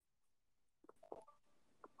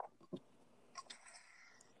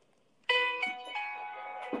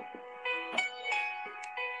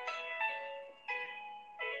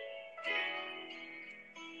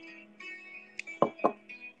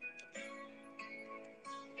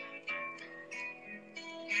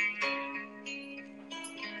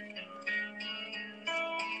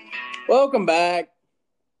Welcome back.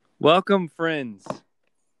 Welcome, friends.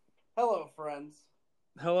 Hello, friends.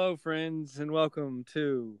 Hello, friends, and welcome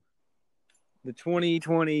to the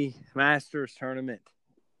 2020 Masters Tournament.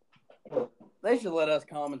 They should let us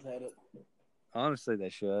commentate it. Honestly, they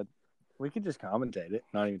should. We could just commentate it,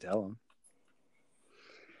 not even tell them.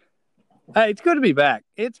 Hey, it's good to be back.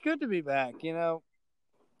 It's good to be back. You know,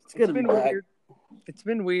 It's good to been be back. weird. It's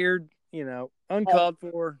been weird. You know, uncalled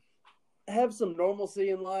for. Have some normalcy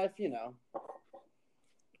in life. You know.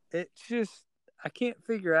 It's just I can't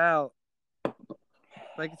figure out.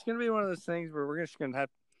 Like, it's gonna be one of those things where we're just gonna have.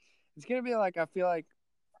 It's gonna be like I feel like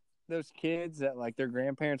those kids that like their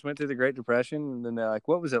grandparents went through the Great Depression, and then they're like,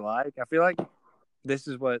 "What was it like?" I feel like this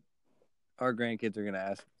is what our grandkids are gonna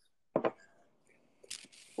ask.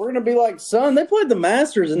 We're gonna be like, son, they played the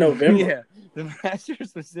Masters in November. Yeah, the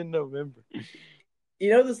Masters was in November. You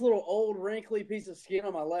know this little old wrinkly piece of skin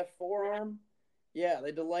on my left forearm? Yeah,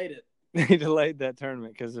 they delayed it. They delayed that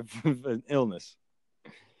tournament because of an illness.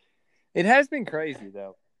 It has been crazy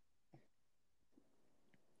though,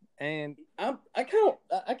 and I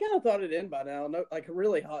kind of thought it'd end by now. No, like a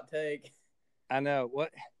really hot take. I know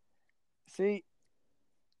what. See,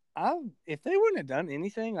 if they wouldn't have done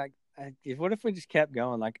anything, like, what if we just kept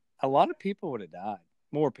going? Like, a lot of people would have died.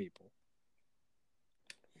 More people.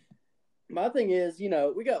 My thing is, you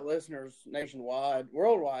know, we got listeners nationwide,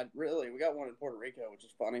 worldwide, really. We got one in Puerto Rico, which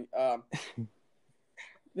is funny.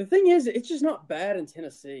 The thing is, it's just not bad in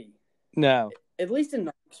Tennessee. No. At least in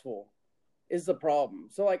Knoxville is the problem.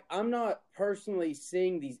 So, like, I'm not personally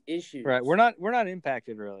seeing these issues. Right. We're not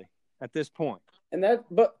impacted really at this point.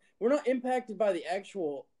 But we're not impacted by the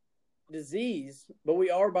actual disease, but we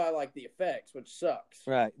are by, like, the effects, which sucks.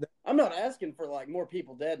 Right. I'm not asking for, like, more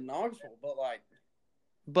people dead in Knoxville, but, like,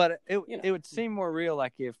 but it would seem more real,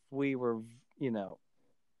 like, if we were, you know,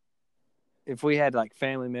 if we had, like,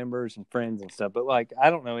 family members and friends and stuff. But, like,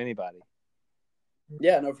 I don't know anybody.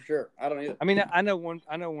 Yeah, no, for sure. I don't either. I mean, I know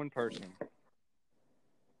one person,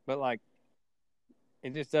 but, like,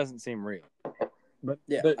 it just doesn't seem real. But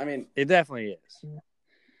I mean, it definitely is.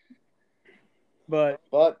 But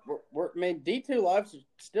I mean, D2 lives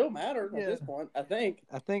still matter at this point. I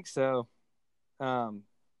think so.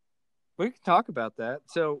 We can talk about that.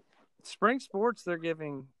 So, spring sports, they're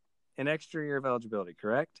giving an extra year of eligibility,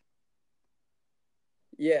 correct?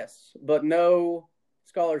 Yes, but no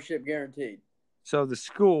scholarship guaranteed. So the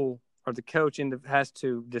school or the coach has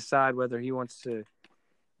to decide whether he wants to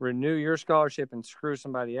renew your scholarship and screw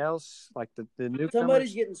somebody else, like the newcomers.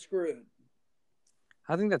 Somebody's getting screwed.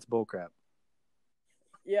 I think that's bullcrap.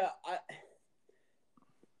 Yeah,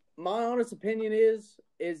 my honest opinion is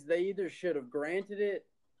they either should have granted it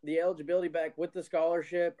the eligibility back with the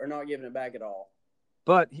scholarship or not giving it back at all.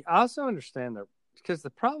 But I also understand that because the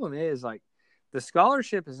problem is, like, the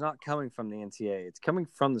scholarship is not coming from the NCAA. It's coming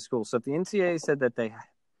from the school. So if the NCAA said that they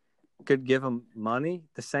could give them money,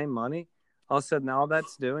 the same money, all of a sudden all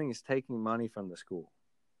that's doing is taking money from the school.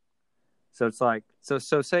 So it's like, so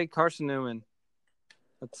say Carson Newman,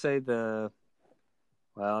 let's say I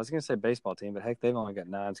was going to say baseball team, but heck, they've only got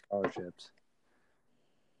 9 scholarships.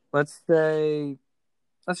 Let's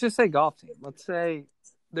just say golf team. Let's say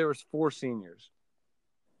there was 4 seniors,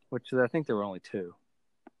 which I think there were only 2.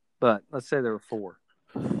 But let's say there were 4.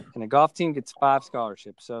 And a golf team gets 5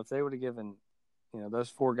 scholarships. So if they would have given, you know, those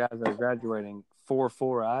 4 guys that are graduating 4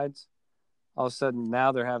 full rides, all of a sudden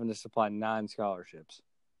now they're having to supply 9 scholarships.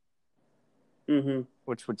 Mm-hmm.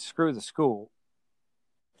 Which would screw the school.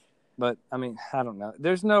 But, I mean, I don't know.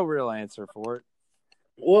 There's no real answer for it.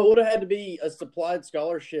 Well, it would have had to be a supplied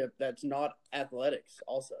scholarship that's not athletics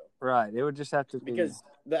also. Right. It would just have to be. Because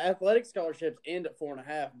the athletic scholarships end at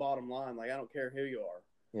 4.5 bottom line. Like, I don't care who you are.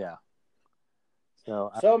 Yeah.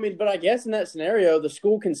 So I mean, but I guess in that scenario, the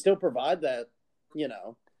school can still provide that, you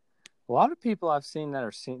know. A lot of people I've seen that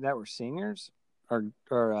were seniors are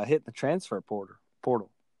hitting the transfer portal.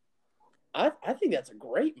 I think that's a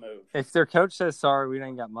great move. If their coach says, sorry, we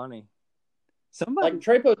ain't got money. Like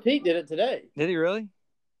Trey Poteet did it today. Did he really?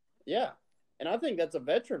 Yeah. And I think that's a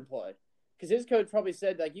veteran play. Because his coach probably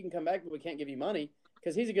said, like, you can come back, but we can't give you money.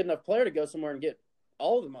 Because he's a good enough player to go somewhere and get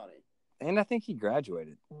all the money. And I think he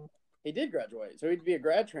graduated. He did graduate. So he'd be a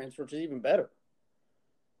grad transfer, which is even better.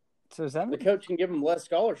 So is that the coach can give him less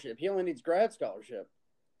scholarship. He only needs grad scholarship.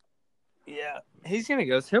 Yeah. He's going to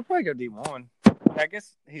go. He'll probably go D1. I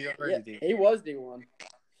guess he's already D1. He was D1.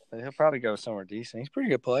 But he'll probably go somewhere decent. He's a pretty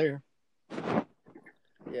good player.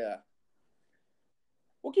 Yeah.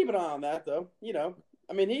 We'll keep an eye on that, though. You know,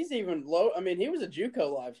 I mean, he's even low. I mean, he was a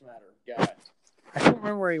JUCO Lives Matter guy. I can't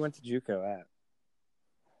remember where he went to JUCO at.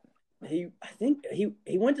 I think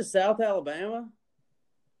he went to South Alabama.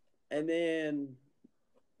 and then,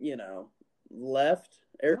 left,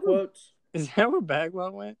 air quotes. Is that where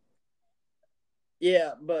Bagwell went?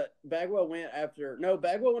 Yeah, but Bagwell went after. No,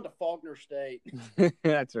 Bagwell went to Faulkner State.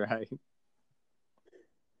 That's right.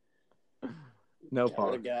 No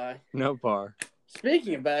par. Guy. No par.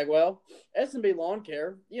 Speaking of Bagwell, S&B Lawn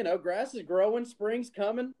Care, grass is growing, spring's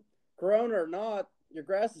coming, corona or not, your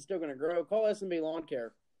grass is still going to grow. Call S&B Lawn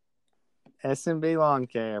Care. S&B Lawn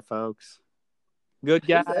Care, folks. Good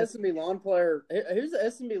guys. Who's the S&B Lawn player? Who's the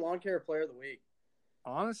S&B Lawn Care Player of the Week?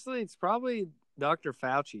 Honestly, it's probably Dr.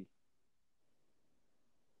 Fauci.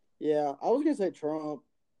 Yeah, I was going to say Trump.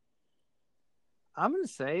 I'm going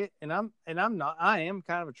to say it, and I'm not. I am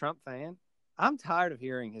kind of a Trump fan. I'm tired of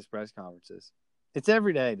hearing his press conferences. It's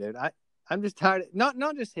every day, dude. I'm just tired. Not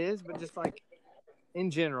just his, but just like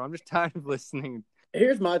in general. I'm just tired of listening.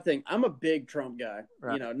 Here's my thing. I'm a big Trump guy.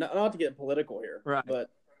 Right. Not to get political here, right?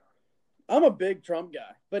 But I'm a big Trump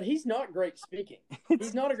guy. But he's not great speaking.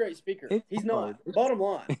 He's not a great speaker. He's not. Bottom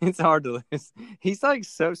line. It's hard to listen. He's like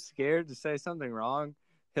so scared to say something wrong.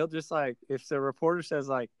 He'll just like, if the reporter says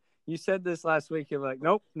like, "You said this last week," he'll be like,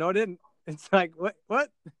 "Nope, no, I didn't." It's like, what?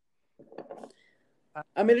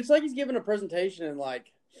 I mean, it's like he's giving a presentation in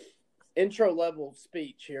like intro level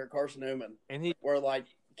speech here at Carson Newman, and where like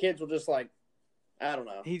kids will just like, I don't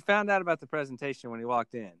know. He found out about the presentation when he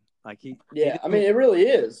walked in. Like I mean, it really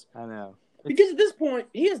is. I know. Because at this point,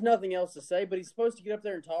 he has nothing else to say, but he's supposed to get up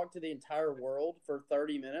there and talk to the entire world for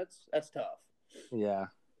 30 minutes. That's tough. Yeah.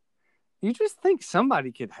 You just think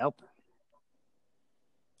somebody could help him.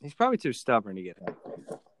 He's probably too stubborn to get help.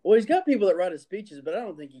 Well, he's got people that write his speeches, but I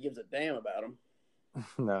don't think he gives a damn about them.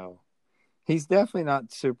 No. He's definitely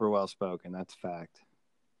not super well spoken. That's a fact.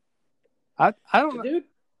 I don't know. Dude.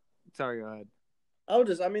 Sorry, go ahead.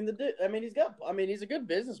 He's a good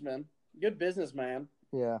businessman. Good businessman.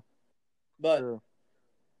 Yeah. But, true.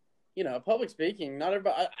 Public speaking, not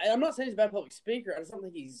everybody. I'm not saying he's a bad public speaker. I just don't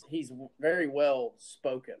think he's very well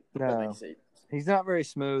spoken. No. He's not very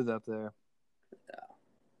smooth up there. No.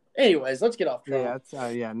 Anyways, let's get off Trump.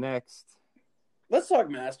 Yeah, next. Let's talk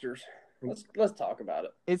Masters. Let's talk about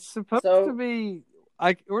it. It's supposed to be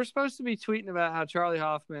we're supposed to be tweeting about how Charlie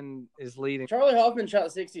Hoffman is leading. Charlie Hoffman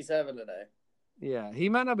shot 67 today. Yeah, he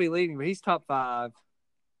might not be leading, but he's top 5.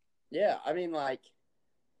 Yeah, I mean, like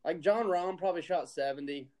John Rahm probably shot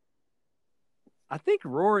 70. I think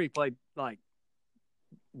Rory played like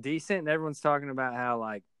decent, and everyone's talking about how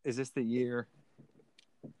like, is this the year?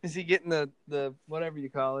 Is he getting the whatever you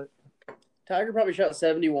call it? Tiger probably shot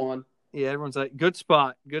 71. Yeah, everyone's like, good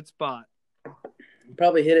spot.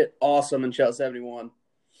 Probably hit it awesome and shot 71.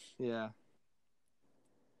 Yeah.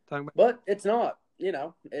 But it's not.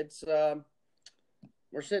 It's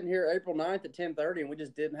we're sitting here April 9th at 10:30, and we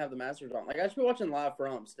just didn't have the Masters on. Like, I should be watching live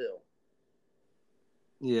from still.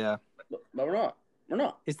 Yeah. But we're not. We're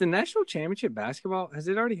not. Is the National Championship basketball, has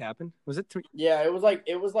it already happened? Was it Yeah, it was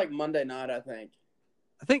like Monday night, I think.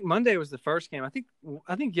 I think Monday was the first game. I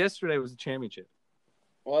think yesterday was the championship.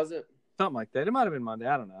 Was it? Something like that. It might have been Monday.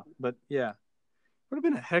 I don't know. But, yeah. Would have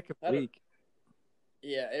been a heck of a week.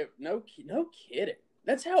 Yeah, no kidding.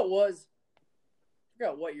 That's how it was. I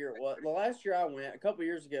forgot what year it was. The last year I went, a couple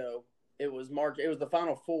years ago, it was March. It was the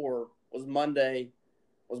Final Four. Was Monday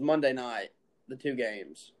night. The 2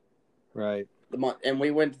 games. Right. And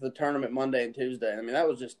we went to the tournament Monday and Tuesday. I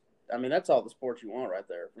mean, that's all the sports you want right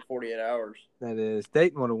there for 48 hours. That is.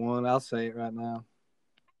 Dayton would have won. I'll say it right now.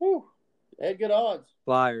 Whew. They had good odds.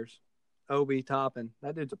 Flyers. Obi Toppin.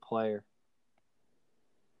 That dude's a player.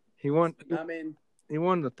 He won. He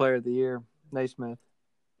won the Player of the Year. Naismith.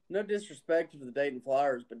 No disrespect to the Dayton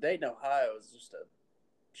Flyers, but Dayton, Ohio is just a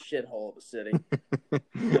shithole of a city.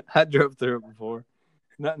 I drove through it before.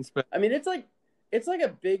 Nothing special. I mean, it's like a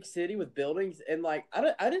big city with buildings, and like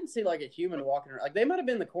I didn't see like a human walking around. Like, they might have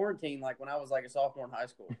been in the quarantine like when I was like a sophomore in high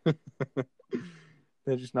school.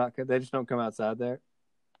 They just don't come outside there.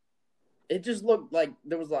 It just looked like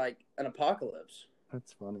there was like an apocalypse.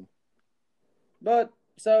 That's funny. But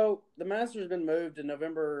so the Masters has been moved to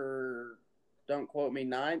November, don't quote me,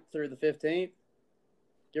 9th through the 15th,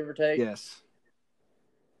 give or take. Yes.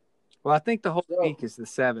 Well, I think the whole week is the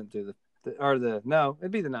 7th through no,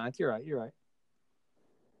 it'd be the 9th. You're right.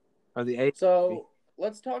 Or the 8th. So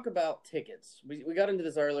let's talk about tickets. We got into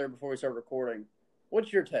this earlier before we started recording.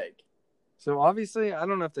 What's your take? So obviously, I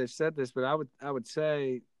don't know if they've said this, but I would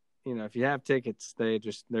say, if you have tickets,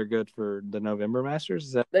 they're good for the November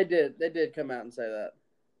Masters. They did come out and say that.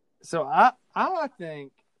 So I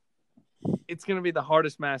think it's going to be the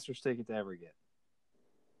hardest Masters ticket to ever get,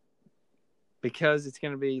 because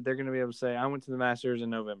they're going to be able to say, I went to the Masters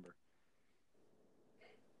in November.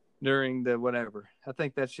 during the whatever. I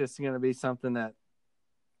think that's just going to be something that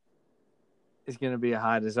is going to be a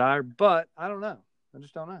high desire, but I don't know. I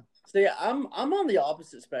just don't know. See, I'm on the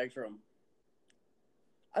opposite spectrum.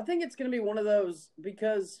 I think it's going to be one of those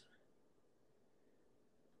because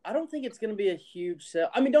I don't think it's going to be a huge sale.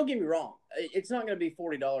 I mean, don't get me wrong. It's not going to be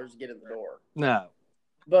 $40 to get in the door. No.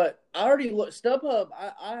 But I already looked. StubHub,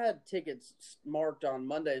 I had tickets marked on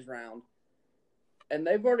Monday's round, and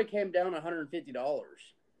they've already came down $150.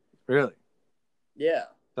 Really? Yeah.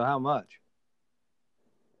 So how much?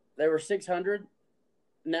 They were $600.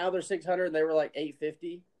 Now they're $600. They were like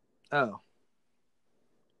 $850. Oh.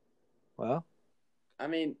 Well. I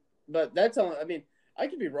mean, but that's only. I mean, I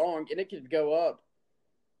could be wrong, and it could go up.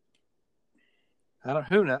 I don't.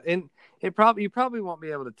 Who knows? And you probably won't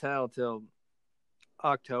be able to tell till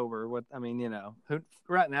October. What I mean,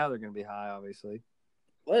 right now they're going to be high, obviously.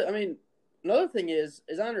 Well, I mean, another thing is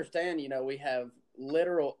I understand. We have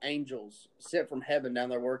literal angels sent from heaven down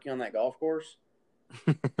there working on that golf course.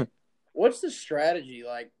 What's the strategy?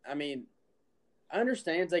 Like, I mean, I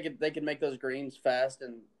understand they could make those greens fast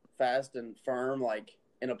and firm, like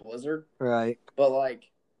in a blizzard. Right. But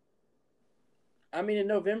like, I mean, in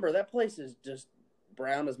November, that place is just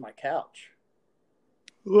brown as my couch.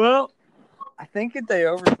 Well, I think if they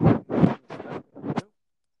or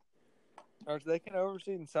they can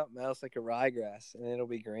overseed something else like a ryegrass, and it'll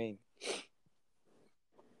be green.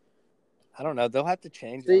 I don't know. They'll have to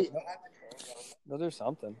change it. They'll do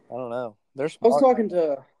something. I don't know. They're smart. I was talking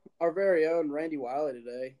to our very own Randy Wiley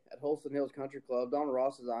today at Holston Hills Country Club. Don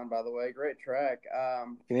Ross is on, by the way. Great track.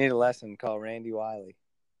 You need a lesson called Randy Wiley.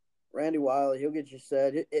 Randy Wiley, he'll get you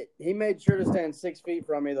set. He made sure to stand 6 feet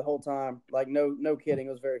from me the whole time. Like, no kidding.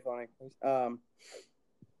 It was very funny.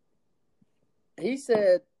 He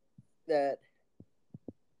said that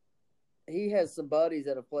he has some buddies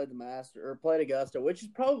that have played the Master or played Augusta, which is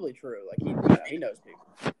probably true. Like, he knows people.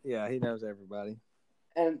 Yeah, he knows everybody.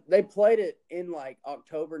 And they played it in, like,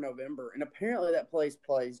 October, November. And apparently that place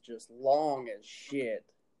plays just long as shit.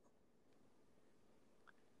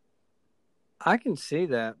 I can see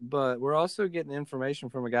that, but we're also getting information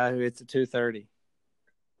from a guy who hits at 230.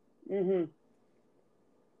 Mm-hmm.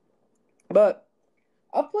 But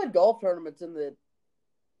I've played golf tournaments in the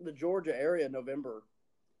Georgia area in November.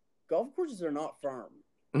 Golf courses are not firm.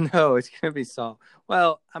 No, it's going to be soft.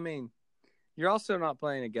 Well, I mean, you're also not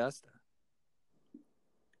playing Augusta.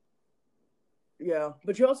 Yeah,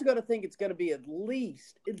 but you also got to think it's going to be at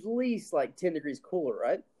least like 10 degrees cooler,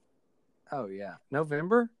 right? Oh, yeah.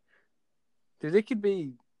 November? Dude, it could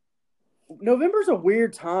be. November's a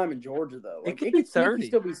weird time in Georgia, though. Like, it could 30.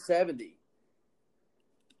 Still be 70.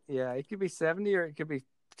 Yeah, it could be 70 or it could be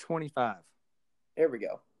 25. There we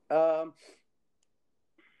go.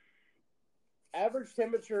 Average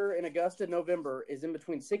temperature in Augusta in November is in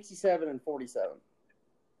between 67 and 47.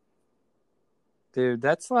 Dude,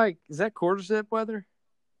 that's like, is that quarter zip weather?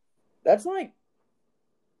 That's like,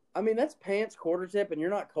 I mean, that's pants quarter zip, and you're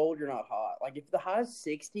not cold, you're not hot. Like, if the high is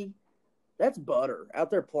 60, that's butter.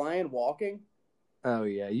 Out there playing, walking. Oh,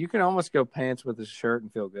 yeah. You can almost go pants with a shirt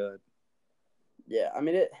and feel good. Yeah, I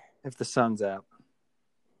mean, if the sun's out.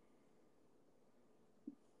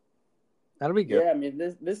 That'll be good. Yeah, I mean,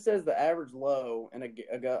 this says the average low, and I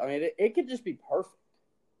mean, it could just be perfect.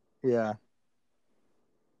 Yeah.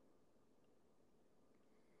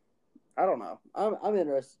 I don't know. I'm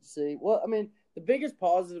interested to see. Well, I mean, the biggest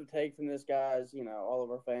positive take from this, guys, all of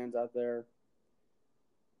our fans out there,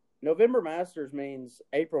 November Masters means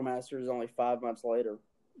April Masters is only 5 months later.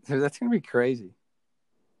 Dude, that's going to be crazy.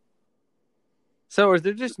 So is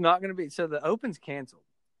there just not going to be – so the Open's canceled?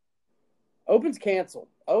 Open's canceled.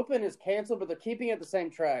 Open is canceled, but they're keeping it at the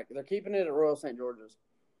same track. They're keeping it at Royal St. George's.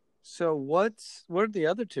 So what are the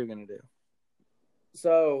other two going to do?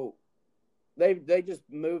 So they just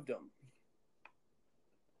moved them.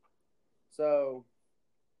 So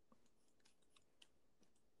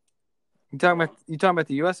you talking about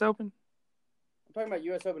the U.S. Open? I'm talking about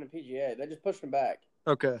U.S. Open and PGA. They just pushed them back.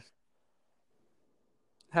 Okay.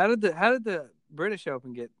 How did the British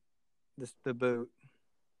Open get the boot?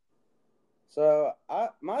 So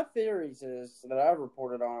my theories is that I've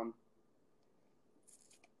reported on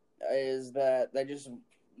is that they just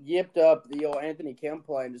yipped up the old Anthony Kim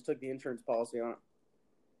play and just took the insurance policy on it.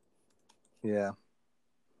 Yeah.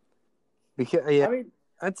 Because I mean,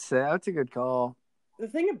 I'd say that's a good call. The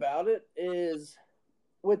thing about it is,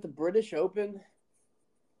 with the British Open,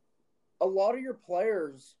 a lot of your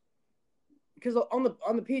players, because on the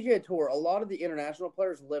PGA Tour, a lot of the international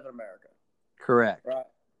players live in America. Correct. Right.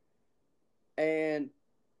 And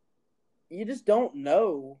you just don't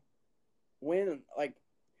know when, like,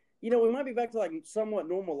 we might be back to like somewhat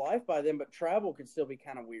normal life by then, but travel could still be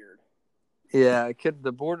kind of weird. Yeah, it could.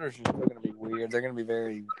 The borders are still going to be weird. They're going to be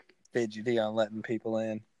very fidgety on letting people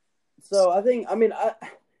in. So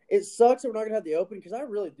it sucks that we're not gonna have the Open because I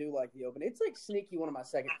really do like the Open. It's like sneaky one of my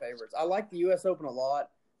second favorites. I like the U.S. Open a lot.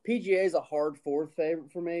 PGA is a hard fourth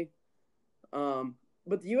favorite for me.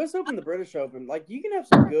 But the U.S. Open, the British Open, like you can have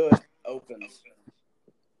some good opens.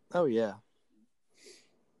 Oh yeah.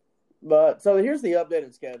 But so here's the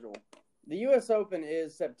updated schedule. The U.S. Open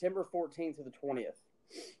is September 14th to the 20th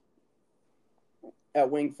at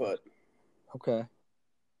Winged Foot. Okay.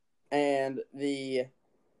 And the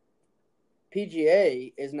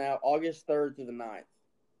PGA is now August 3rd through the 9th.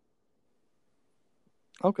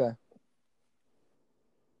 Okay.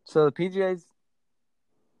 So the PGA's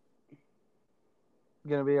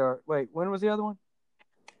going to be our – wait, when was the other one?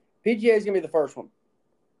 PGA is going to be the first one.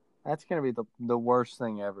 That's going to be the worst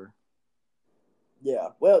thing ever. Yeah.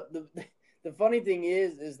 Well, the funny thing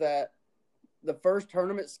is that the first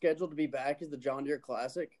tournament scheduled to be back is the John Deere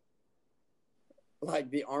Classic,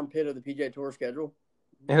 like the armpit of the PGA Tour schedule.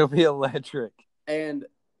 It'll be electric. And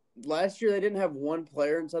last year they didn't have one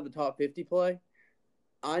player inside the top 50 play.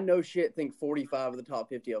 I think 45 of the top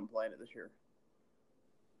 50 of them playing it this year.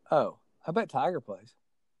 Oh, I bet Tiger plays.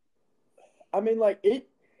 I mean, like it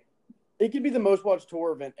could be the most watched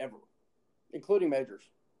tour event ever, including majors.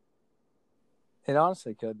 It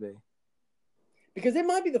honestly could be. Because it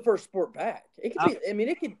might be the first sport back. It could be. I mean,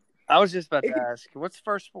 it could. I was just about to ask, what's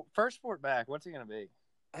first sport back? What's it going to be?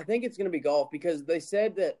 I think it's going to be golf because they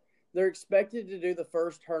said that they're expected to do the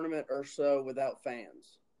first tournament or so without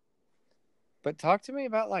fans. But talk to me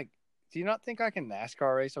about, like, do you not think like a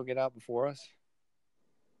NASCAR race will get out before us?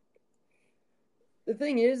 The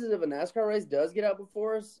thing is if a NASCAR race does get out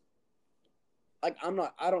before us, like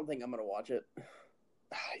I don't think I'm going to watch it.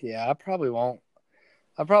 Yeah, I probably won't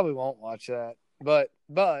watch that. But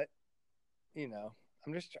you know,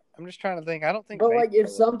 I'm just trying to think. I don't think. But like, if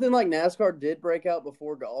something like NASCAR did break out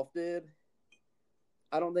before golf did,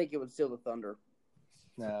 I don't think it would steal the thunder.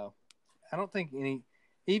 No, I don't think any.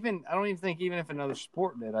 I don't even think if another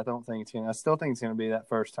sport did, I don't think it's gonna. I still think it's gonna be that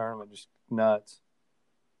first tournament, just nuts.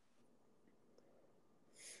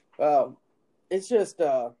 Well, it's just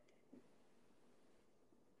I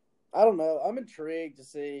don't know. I'm intrigued to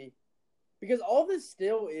see because all this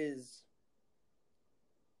still is.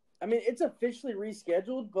 I mean, it's officially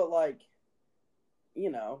rescheduled, but like,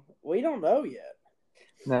 we don't know yet.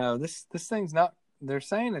 No, this thing's not. They're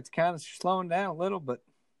saying it's kind of slowing down a little, but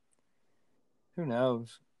who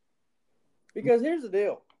knows? Because here's the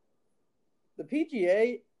deal: the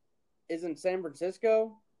PGA is in San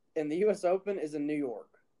Francisco, and the U.S. Open is in New York.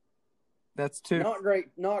 That's two not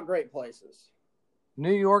great places.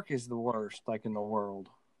 New York is the worst, like in the world.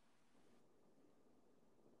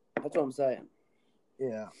 That's what I'm saying.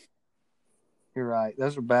 Yeah. You're right.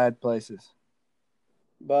 Those are bad places.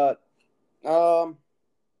 But,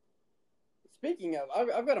 speaking of,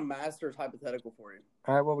 I've got a Masters hypothetical for you.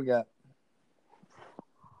 All right, what we got?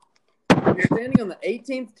 You're standing on the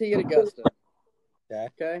 18th tee at Augusta.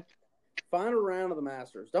 Okay. Final round of the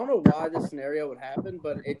Masters. Don't know why this scenario would happen,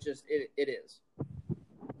 but it is.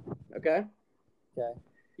 Okay? Okay.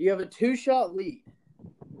 You have a 2-shot lead.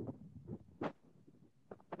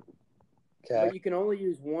 Okay. But you can only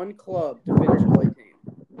use one club to finish play team.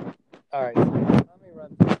 All right. Let me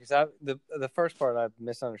run through because the first part I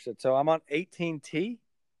misunderstood. So I'm on 18T.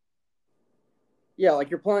 Yeah, like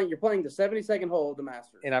you're playing the 72nd hole of the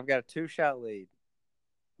Masters, and I've got a 2-shot lead.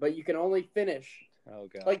 But you can only finish. Oh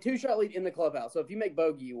god. Like 2-shot lead in the clubhouse. So if you make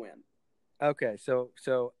bogey, you win. Okay, so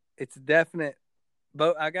it's definite.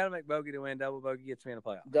 I got to make bogey to win. Double bogey gets me in the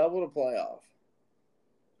playoff. Double to playoff.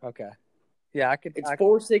 Okay. Yeah, I could. It's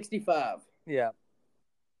 465. Yeah.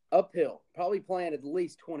 Uphill. Probably playing at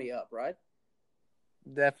least 20 up, right?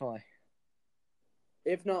 Definitely.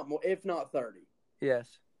 If not more, if not 30.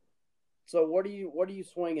 Yes. So what are you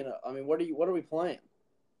swinging up? I mean, what are we playing?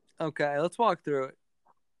 Okay, let's walk through it.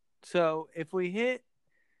 So if we hit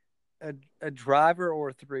a driver or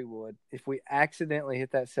a 3-wood, if we accidentally hit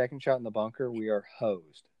that second shot in the bunker, we are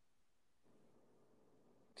hosed.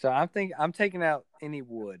 So I'm taking out any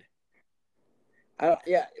wood.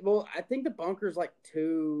 Yeah, well, I think the bunker's like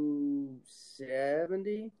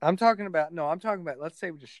 270. I'm talking about let's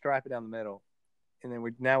say we just stripe it down the middle, and then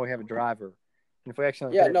we have a driver. And if we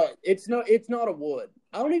actually it's not a wood.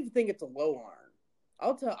 I don't even think it's a low iron.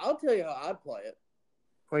 I'll tell you how I'd play it.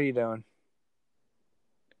 What are you doing?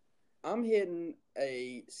 I'm hitting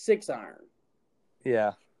a 6-iron.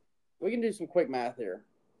 Yeah. We can do some quick math here.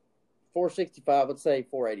 465, let's say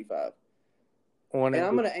 485. And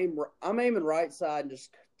I'm aiming right side and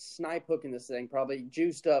just snipe hooking this thing, probably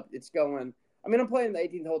juiced up. It's going. I mean, I'm playing the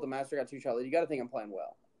 18th hole at the Master. I got 2-shot lead. You got to think I'm playing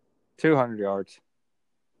well. 200 yards.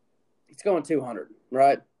 It's going 200,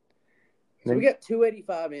 right? So we got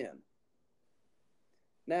 285 in.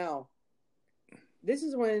 Now, this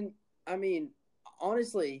is when, I mean,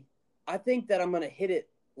 honestly, I think that I'm going to hit it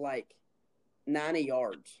like 90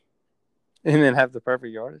 yards. And then have the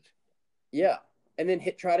perfect yardage? Yeah. And then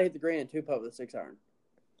try to hit the green and 2-putt with a 6-iron.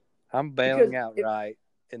 I'm bailing out right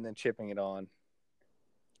and then chipping it on.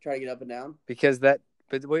 Try to get up and down? Because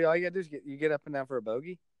all you got to do is you get up and down for a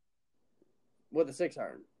bogey? With a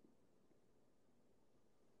 6-iron.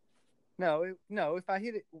 No, if I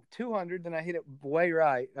hit it 200, then I hit it way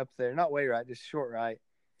right up there. Not way right, just short right.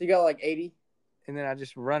 So you got like 80? And then I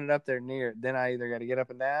just run it up there near it. Then I either got to get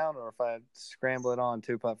up and down, or if I scramble it on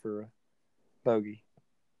 2-putt for a bogey.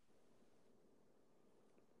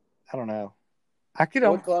 I don't know. I could.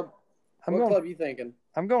 What club? What club you thinking?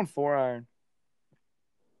 I'm going 4-iron.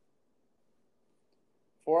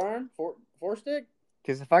 4-iron? Four stick?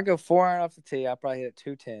 Because if I go 4-iron off the tee, I'll probably hit it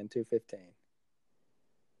 210, 215.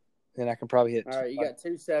 Then I can probably hit. All right, you got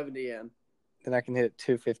 270 in. Then I can hit it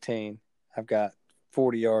 215. I've got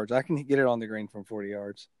 40 yards. I can get it on the green from 40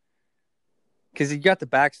 yards. Because you got the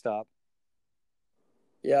backstop.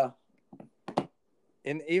 Yeah.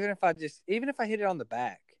 And even if I hit it on the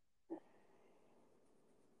back,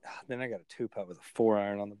 then I got a 2-putt with a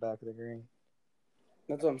 4-iron on the back of the green.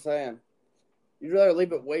 That's what I'm saying. You'd rather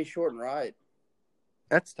leave it way short and right.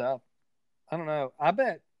 That's tough. I don't know. I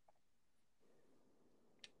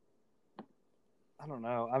don't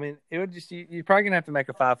know. I mean, it would just you're probably gonna have to make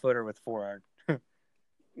a 5-footer with 4-iron.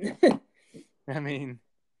 I mean,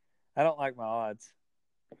 I don't like my odds.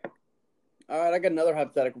 All right, I got another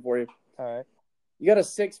hypothetical for you. All right. You got a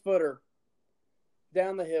 6-footer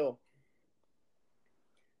down the hill.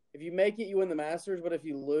 If you make it, you win the Masters, but if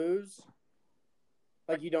you lose,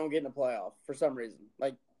 like you don't get in the playoff for some reason.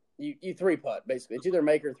 Like you 3-putt, basically. It's either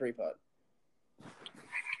make or 3-putt.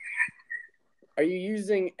 Are you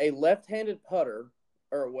using a left-handed putter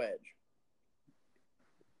or a wedge?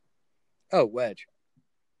 Oh, wedge.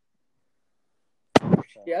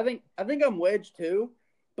 Yeah, I think I'm wedge too,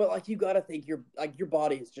 but like you got to think your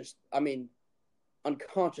body is just, I mean,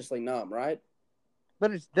 unconsciously numb, right?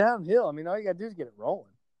 But it's downhill. I mean, all you got to do is get it rolling.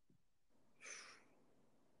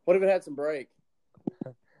 What if it had some break?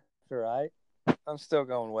 That's right. I'm still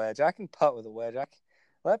going wedge. I can putt with a wedge.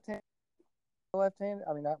 Left hand.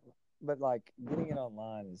 I mean, but like getting it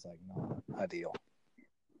online is like not ideal.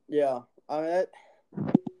 Yeah, I mean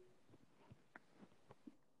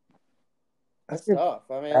that's tough.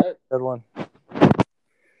 I mean, that's a good one.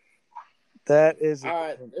 That is all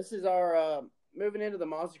right. This is our moving into the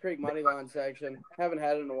Monster Creek Moneyline section. Haven't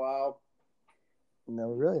had it in a while. No,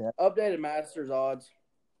 really. Updated Masters odds.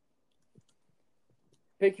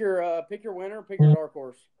 Pick your winner. Pick your dark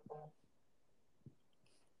horse.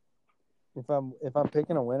 If I'm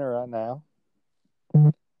picking a winner right now,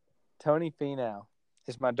 Tony Finau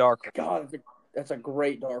is my dark horse. God, that's a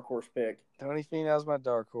great dark horse pick. Tony Finau is my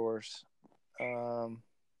dark horse. My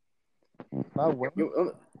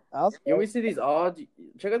winner. Can we see these odds?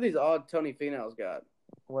 Check out these odds Tony Finau's got.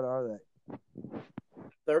 What are they?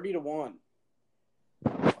 30-1.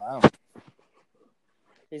 Wow.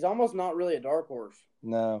 He's almost not really a dark horse.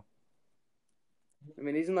 No. I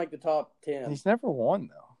mean, he's in like the top 10. He's never won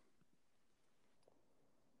though.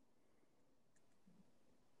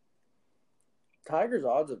 Tiger's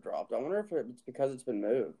odds have dropped. I wonder if it's because it's been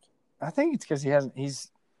moved. I think it's because I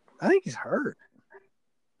think he's hurt.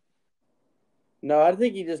 No, I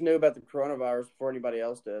think he just knew about the coronavirus before anybody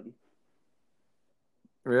else did.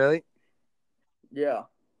 Really? Yeah.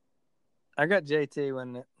 I got JT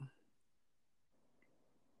winning it.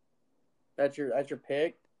 That's your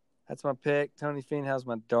pick? That's my pick. Tony Finau's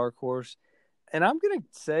my dark horse. And I'm going to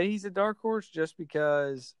say he's a dark horse just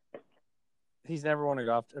because he's never won a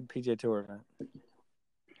PGA Tour event.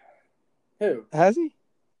 Who? Has he?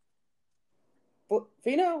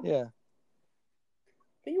 Finau? Yeah.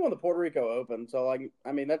 I think he won the Puerto Rico Open, so like,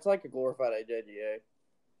 I mean, that's like a glorified AJGA.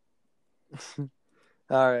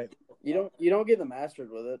 All right. You don't get the Masters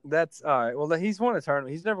with it. That's all right. Well, he's won a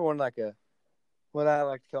tournament. He's never won like what I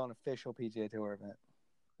like to call an official PGA Tour event.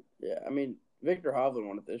 Yeah, I mean, Victor Hovland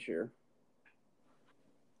won it this year.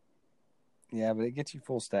 Yeah, but it gets you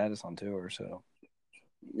full status on tour, so.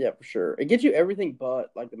 Yeah, for sure. It gets you everything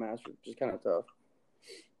but like the Masters, which is kind of tough.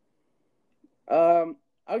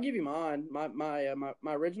 I'll give you mine.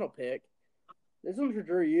 My original pick. This one's for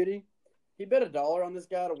Drew Udy. He bet $1 on this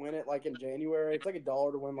guy to win it like in January. It's like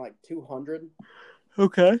 $1 to win like 200.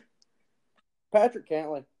 Okay. Patrick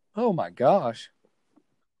Cantlay. Oh my gosh.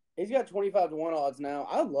 He's got 25-1 odds now.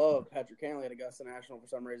 I love Patrick Cantlay at Augusta National for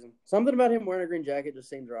some reason. Something about him wearing a green jacket just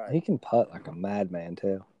seems right. He can putt like a madman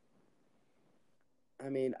too. I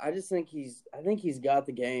mean, I think he's got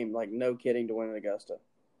the game, like no kidding, to win at Augusta.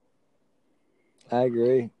 I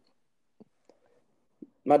agree.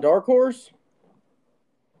 My dark horse?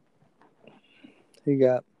 Who you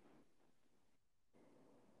got?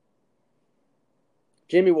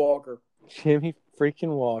 Jimmy Walker. Jimmy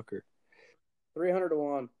freaking Walker.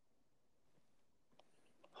 300-1.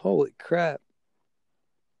 Holy crap.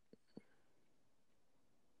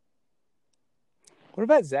 What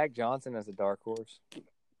about Zach Johnson as a dark horse?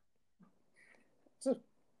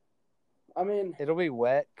 I mean, it'll be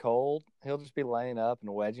wet, cold. He'll just be laying up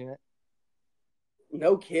and wedging it.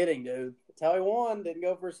 No kidding, dude. That's how he won. Didn't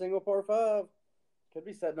go for a single par 5. Could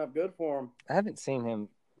be setting up good for him. I haven't seen him.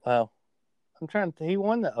 Well, I'm trying to. He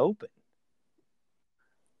won the Open.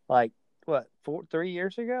 Like, what, 3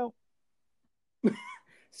 years ago?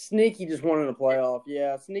 Sneaky just won in a playoff.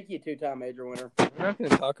 Yeah, Sneaky a 2-time major winner. We're not going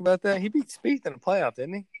to talk about that. He beat Spieth in a playoff,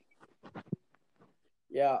 didn't he?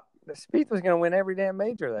 Yeah. The Spieth was going to win every damn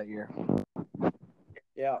major that year.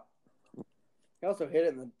 Yeah. He also hit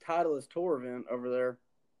it in the Titleist Tour event over there.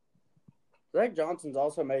 Zach Johnson's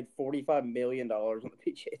also made $45 million on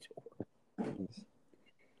the PGA Tour.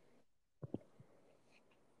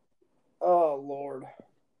 Oh, Lord.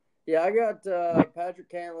 Yeah, I got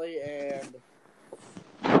Patrick Cantlay and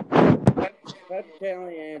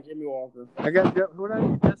Jimmy Walker. I got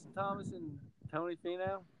Justin Thomas and Tony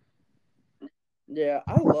Finau. Yeah,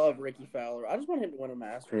 I love Ricky Fowler. I just want him to win a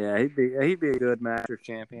Masters. Yeah, he'd be a good Masters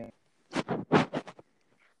champion.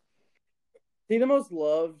 He the most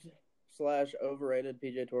loved / overrated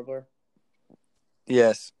PGA Tour player?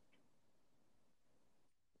 Yes.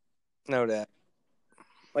 No doubt.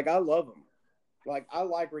 Like, I love him. Like, I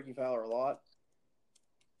like Ricky Fowler a lot.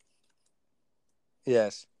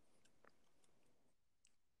 Yes.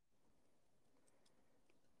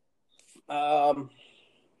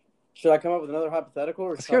 Should I come up with another hypothetical?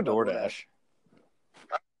 Or let's go DoorDash.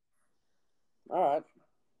 All right.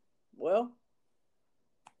 Well,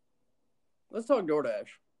 let's talk DoorDash.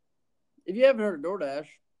 If you haven't heard of DoorDash,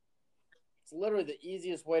 it's literally the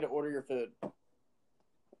easiest way to order your food.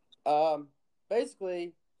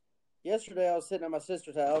 Basically, yesterday I was sitting at my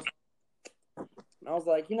sister's house, and I was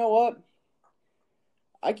like, you know what?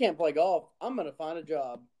 I can't play golf. I'm going to find a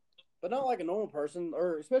job. But not like a normal person,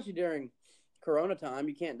 or especially during Corona time,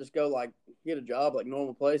 you can't just go, like, get a job like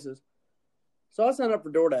normal places. So I signed up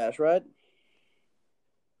for DoorDash, right?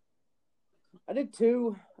 I did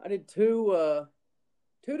two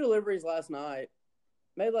deliveries last night.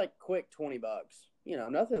 Made like quick $20. You know,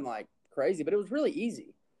 nothing like crazy, but it was really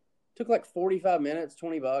easy. Took like 45 minutes,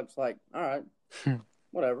 $20. Like, all right,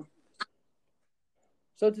 whatever.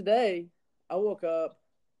 So today, I woke up,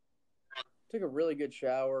 took a really good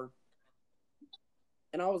shower,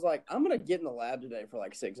 and I was like, I'm going to get in the lab today for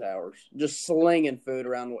like 6 hours, just slinging food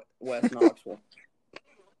around West Knoxville.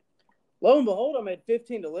 Lo and behold, I made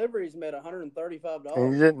 15 deliveries and made $135.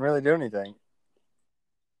 And you didn't really do anything.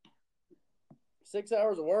 6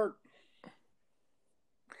 hours of work.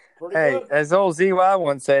 Pretty good. As old ZY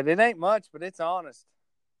once said, it ain't much, but it's honest.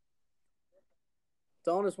 It's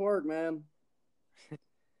honest work, man.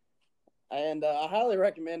 And I highly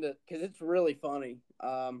recommend it because it's really funny.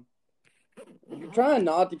 If you're trying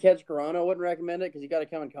not to catch Corona, I wouldn't recommend it because you got to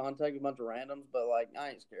come in contact with a bunch of randoms. But, like,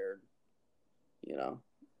 I ain't scared. You know,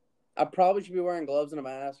 I probably should be wearing gloves and a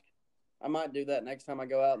mask. I might do that next time I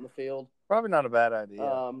go out in the field. Probably not a bad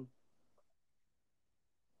idea.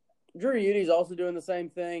 Drew Udy's also doing the same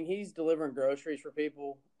thing. He's delivering groceries for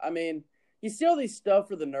people. I mean, you see all these stuff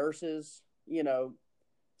for the nurses, you know,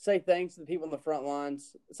 say thanks to the people on the front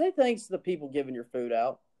lines. Say thanks to the people giving your food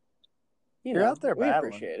out. You're out there battling. We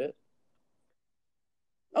appreciate it.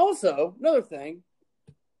 Also, another thing,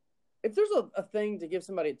 if there's a thing to give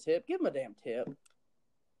somebody a tip, give them a damn tip.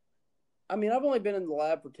 I mean, I've only been in the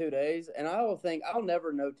lab for 2 days, and I'll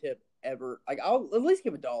never no tip ever. Like, I'll at least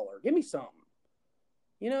give $1. Give me something.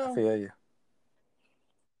 You know? I feel you.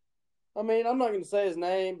 I mean, I'm not going to say his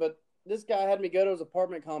name, but this guy had me go to his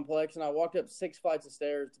apartment complex, and I walked up 6 flights of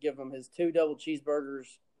stairs to give him his 2 double cheeseburgers,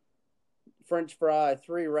 French fry,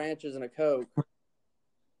 3 ranches, and a Coke.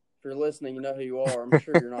 If you're listening, you know who you are. I'm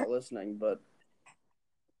sure you're not listening, but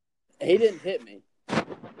he didn't hit me.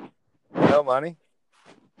 No money?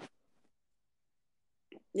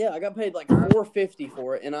 Yeah, I got paid like $4.50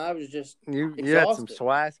 for it, and I was just you had some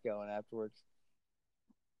swass going afterwards.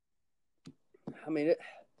 I mean, it's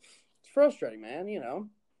frustrating, man. You know,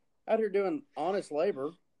 out here doing honest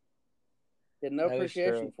labor, getting no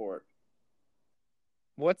appreciation for it.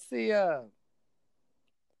 What's the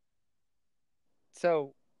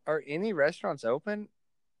so are any restaurants open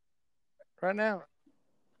right now?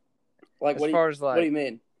 Like, As far as what do you like,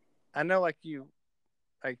 mean? I know like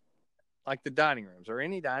like the dining rooms. Are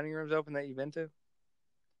any dining rooms open that you've been to?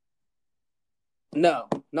 No,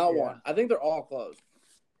 not Yeah. one. I think they're all closed.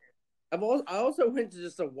 I also went to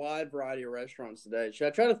just a wide variety of restaurants today. Should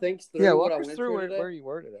I try to think through Yeah, what walk I us went through through today? where you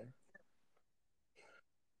were today.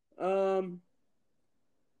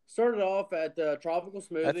 Started off at Tropical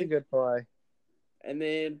That's a Smoothie, good play. and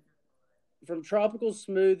then from Tropical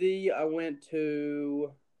Smoothie, I went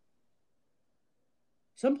to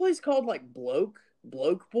some place called like Bloke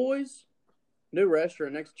Boys, new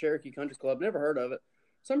restaurant next to Cherokee Country Club. Never heard of it.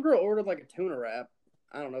 Some girl ordered like a tuna wrap.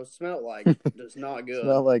 I don't know, smelled like just not good.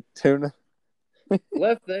 Smell like tuna.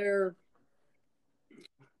 Left there,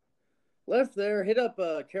 hit up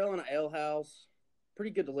Carolina Ale House.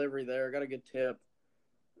 Pretty good delivery there. Got a good tip.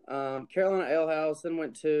 Carolina Ale House. Then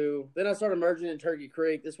I started merging in Turkey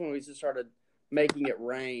Creek. This one we just started making it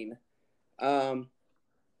rain. Went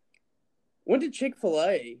to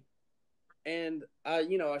Chick-fil-A, and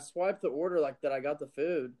I swiped the order like that. I got the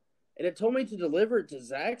food, and it told me to deliver it to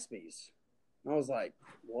Zaxby's. And I was like,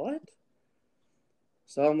 what?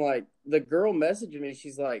 So I'm like, the girl messaged me.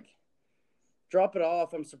 She's like, drop it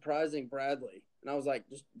off. I'm surprising Bradley. And I was like,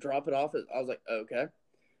 just drop it off. I was like, okay.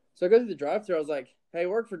 So I go through the drive-thru. I was like, hey,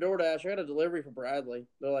 work for DoorDash. I got a delivery for Bradley.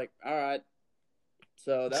 They're like, all right.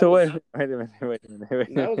 So that was. Wait a minute.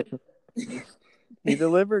 That was. You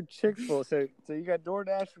delivered Chick-fil-A. So you got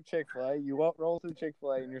DoorDash for Chick-fil-A. You won't roll through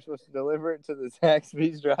Chick-fil-A, and you're supposed to deliver it to the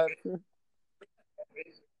Zaxby's drive-thru.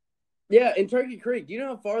 Yeah, in Turkey Creek. Do you know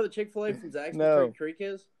how far the Chick-fil-A from Zaxby's Turkey Creek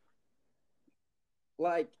is?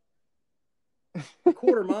 Like a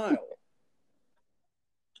quarter mile.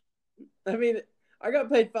 I mean, I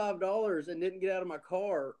got paid $5 and didn't get out of my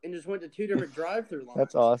car and just went to 2 different drive-thru lines.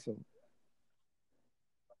 That's awesome.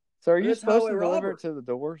 So are you supposed to deliver it to the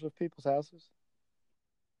doors of people's houses?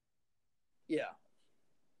 Yeah.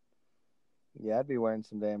 Yeah, I'd be wearing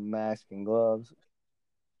some damn mask and gloves.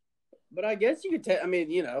 But I guess you could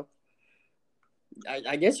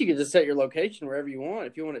I guess you could just set your location wherever you want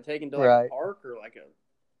if you want to take into like a park or like a.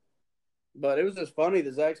 But it was just funny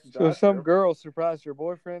the Zaxby's. So some girl surprised her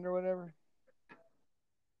boyfriend or whatever.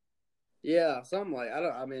 Yeah, something like I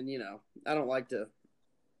don't like to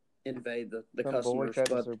invade the some customers. Boy tried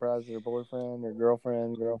to surprise their boyfriend or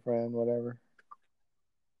girlfriend, whatever.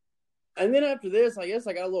 And then after this, I guess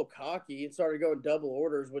I got a little cocky and started going double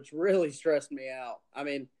orders, which really stressed me out. I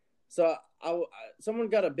mean, so someone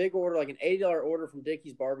got a big order, like an $80 order from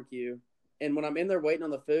Dickey's Barbecue, and when I'm in there waiting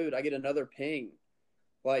on the food, I get another ping,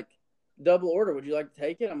 like, double order. Would you like to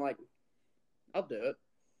take it? I'm like, I'll do it.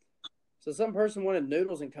 So some person wanted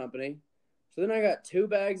Noodles and Company. So then I got 2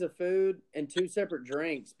 bags of food and 2 separate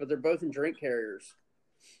drinks, but they're both in drink carriers.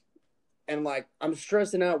 And, like, I'm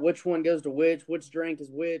stressing out which one goes to which drink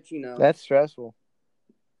is which, That's stressful.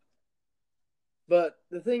 But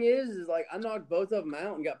the thing is like, I knocked both of them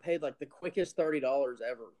out and got paid, like, the quickest $30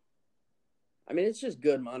 ever. I mean, it's just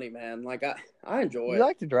good money, man. Like, I enjoy it. You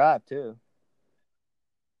like to drive, too.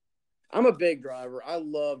 I'm a big driver. I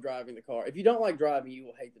love driving the car. If you don't like driving, you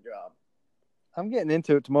will hate the job. I'm getting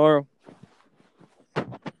into it tomorrow.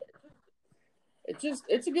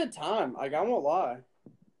 It's a good time. Like, I won't lie.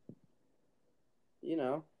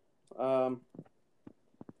 What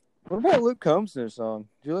about Luke Combs' new song?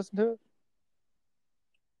 Did you listen to it?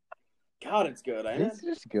 God, it's good, ain't it? It's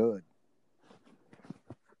just good.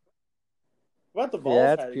 What about the Vols?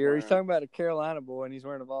 Yeah, it's pure. He's talking about a Carolina boy, and he's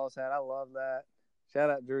wearing a Vols hat. I love that. Shout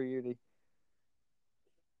out Drew Udy.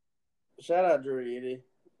 Shout out Drew Udy.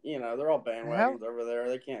 They're all bandwagons over there.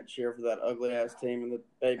 They can't cheer for that ugly-ass team in the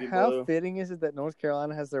baby blue. How fitting is it that North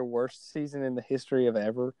Carolina has their worst season in the history of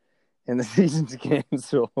ever, and the season's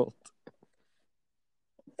canceled?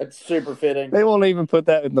 It's super fitting. They won't even put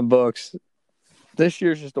that in the books. This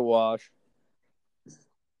year's just a wash.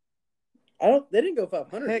 They didn't go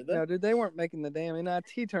 500, Heck did they? no, dude. They weren't making the damn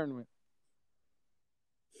NIT tournament.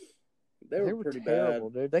 They were pretty terrible,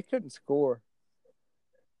 bad. Dude. They couldn't score.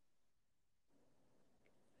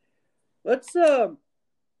 Let's move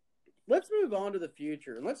on to the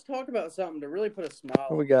future, and let's talk about something to really put a smile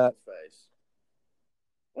on people's face.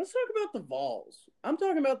 Let's talk about the Vols. I'm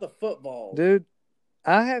talking about the football. Dude,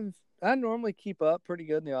 I normally keep up pretty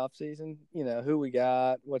good in the off season. Who we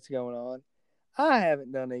got, what's going on. I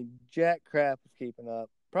haven't done a jack crap of keeping up.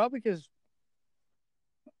 Probably because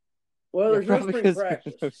there's no spring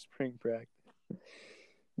practice. There's no spring practice.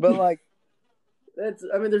 But like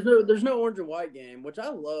there's no orange and white game, which I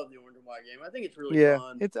love the orange and white game. I think it's really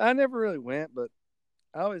fun. I never really went, but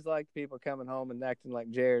I always liked people coming home and acting like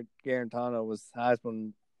Jared Garantano was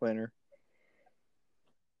Heisman winner.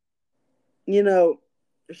 You know,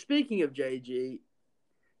 speaking of JG,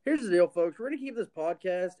 here's the deal, folks. We're going to keep this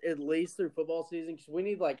podcast at least through football season because we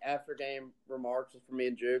need, like, after-game remarks from me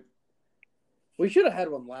and Juke. We should have had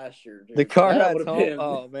one last year, dude. The car That rides would've home. been-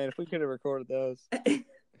 Oh, man, if we could have recorded those.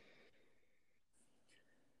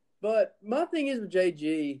 But my thing is with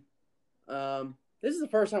JG, this is the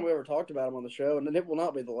first time we ever talked about him on the show, and it will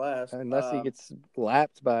not be the last. Unless he gets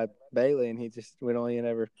lapped by Bailey and we don't even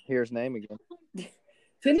ever hear his name again.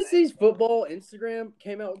 Tennessee's football Instagram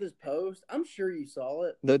came out with this post. I'm sure you saw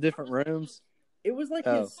it. The different rooms. It was like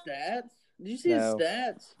Oh. his stats. Did you see No. his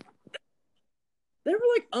stats? They were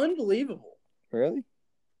like unbelievable. Really?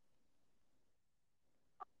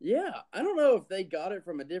 Yeah, I don't know if they got it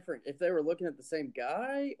from if they were looking at the same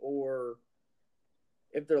guy or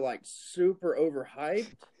if they're like super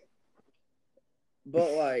overhyped.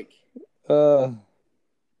 But like,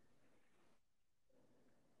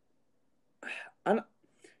 I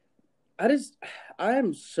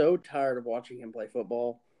am so tired of watching him play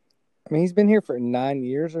football. I mean, he's been here for 9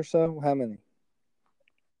 years or so. How many?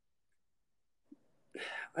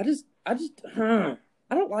 I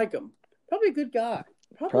don't like him. Probably a good guy.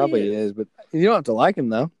 Probably is, but you don't have to like him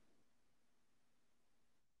though.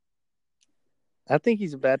 I think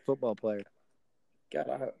he's a bad football player.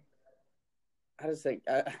 God, I just think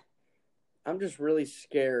I'm just really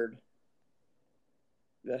scared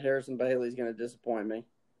that Harrison Bailey's going to disappoint me.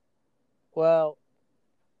 Well,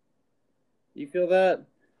 You feel that?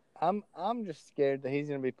 I'm just scared that he's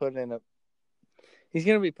going to be put in He's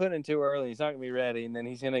going to be put in too early. He's not going to be ready, and then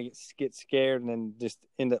he's going to get scared and then just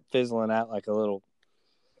end up fizzling out like a little.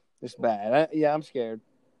 Just bad. I'm scared.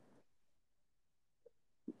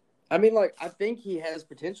 I mean, like, I think he has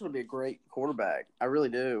potential to be a great quarterback. I really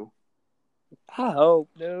do. I hope,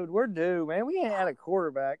 dude. We're due, man. We ain't had a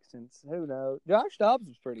quarterback since who knows. Josh Dobbs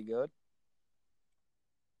was pretty good.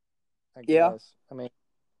 I guess. Yeah.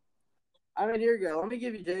 I mean, here you go. Let me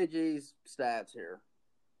give you JG's stats here.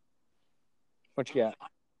 what you got?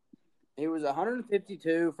 He was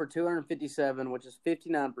 152 for 257, which is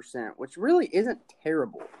 59%, which really isn't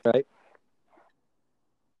terrible. Right.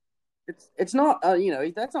 It's not,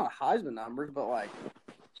 that's not Heisman numbers, but like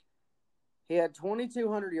he had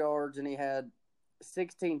 2,200 yards and he had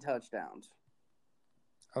 16 touchdowns.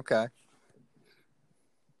 Okay.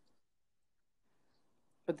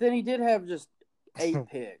 But then he did have just 8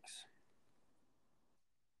 picks.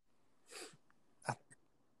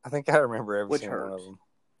 I think I remember every Which single one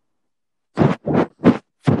of hurts.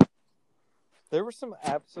 them. There were some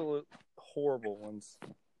absolute horrible ones.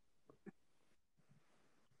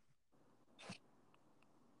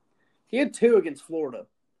 He had 2 against Florida,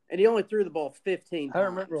 and he only threw the ball 15 times.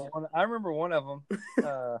 I remember one of them,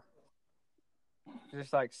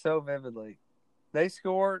 just like so vividly. They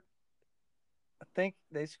scored. I think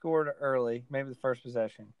they scored early, maybe the first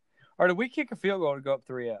possession. Or did we kick a field goal to go up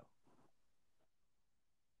 3-0?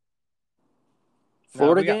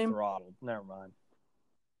 Florida we got game? throttled. Never mind.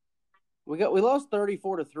 We lost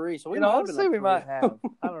 34-3, so we Honestly, we might have. have.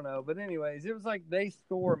 I don't know, but anyways, it was like they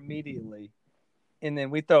score immediately, and then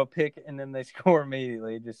we throw a pick, and then they score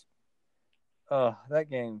immediately. Just, that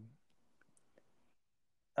game.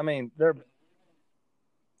 I mean, they're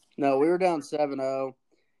No, we were down 7-0.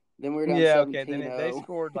 Then we were down 17-0. okay. Then they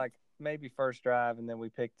scored like maybe first drive, and then we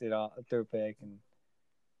picked it off through a pick, and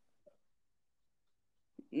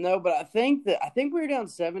No, but I think we were down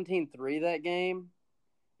 17-3 that game,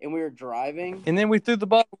 and we were driving. then we threw the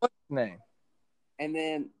ball. What's his name? And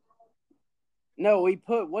then, no, we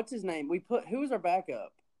put what's his name? Who was our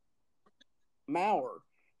backup? Maurer.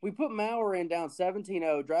 We put Maurer in down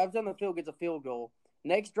 17-0, drives down the field, gets a field goal.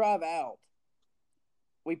 Next drive out,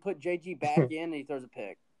 we put JG back in, and he throws a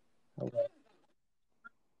pick. Okay.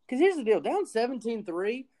 Because here's the deal: down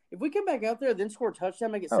 17-3, if we come back out there, then score a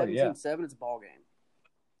touchdown, make it 17-7, it's a ball game.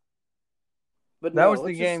 But That was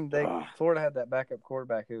the game. Florida had that backup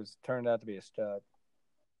quarterback who turned out to be a stud.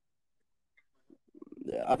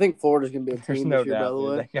 Yeah, I think Florida's going to be a There's team no this year, doubt. by the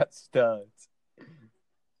way. They got studs.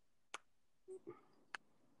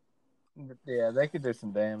 Yeah, they could do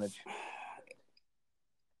some damage.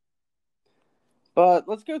 But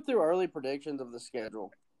let's go through early predictions of the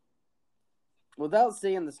schedule. Without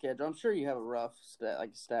seeing the schedule, I'm sure you have a rough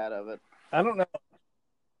stat of it. I don't know.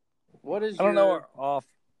 What is I don't know.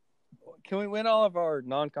 Can we win all of our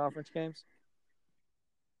non-conference games?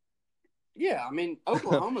 Yeah, I mean,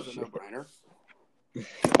 Oklahoma's a no-brainer. Is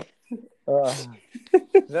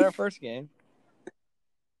that our first game?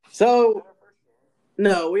 So,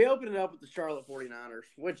 no, we opened it up with the Charlotte 49ers,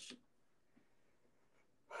 which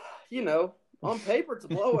on paper it's a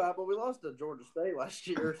blowout, but we lost to Georgia State last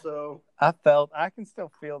year, so I can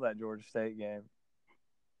still feel that Georgia State game.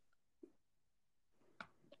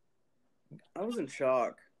 I was in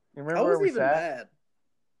shock. You I remember where wasn't we even sat? mad.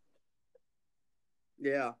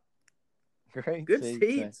 Yeah. Great Good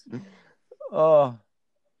seats. Oh.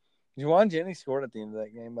 Juwan Jennings scored at the end of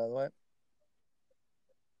that game, by the way. I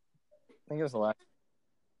think it was the last.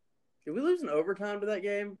 Did we lose in overtime to that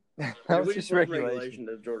game? That was we just lose regulation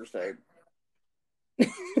to Georgia State?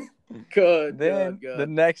 Good. Then good.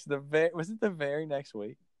 was it the very next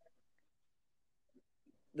week?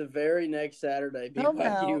 The very next Saturday,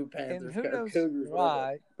 Somehow, BYU Panthers, and who knows Cougars,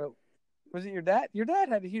 why, but was it your dad? Your dad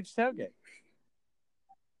had a huge tailgate.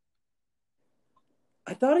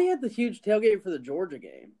 I thought he had the huge tailgate for the Georgia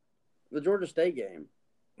game, the Georgia State game.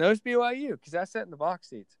 No, it's BYU because I sat in the box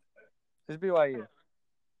seats. It's BYU.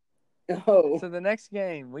 Oh, so the next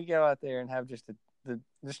game we go out there and have just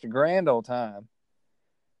a grand old time,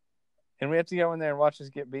 and we have to go in there and watch us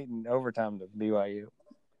get beaten overtime to BYU.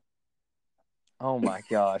 Oh my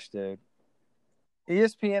gosh, dude!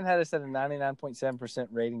 ESPN had us at a 99.7%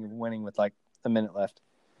 rating of winning with like a minute left,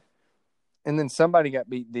 and then somebody got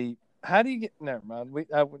beat deep. How do you get? Never mind.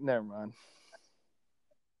 Never mind.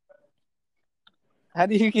 How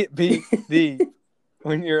do you get beat deep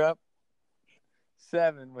when you're up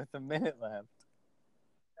 7 with a minute left?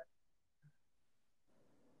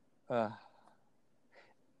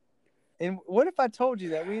 And what if I told you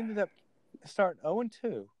that we ended up starting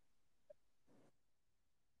 0-2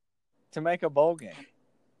 to make a bowl game?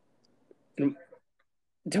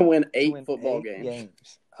 To win 8 football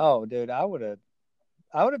games. Oh, dude, I would have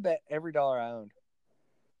bet every dollar I owned.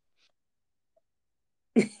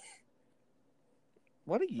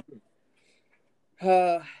 What a year.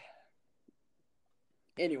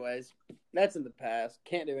 Anyways, that's in the past.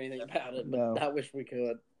 Can't do anything about it, but No. I wish we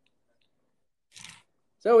could.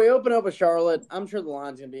 So we open up with Charlotte. I'm sure the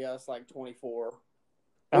line's going to be us like 24.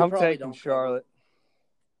 I'm taking Charlotte.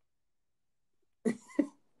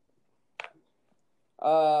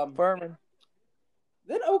 Furman.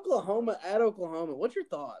 Then Oklahoma at Oklahoma. What's your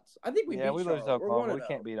thoughts? I think we beat we Charlotte. lose to Oklahoma. We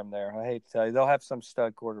can't beat them there. I hate to tell you. They'll have some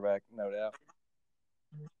stud quarterback, no doubt.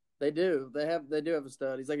 They do. They do have a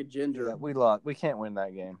stud. He's like a ginger. Yeah, we lost. We can't win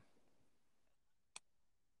that game.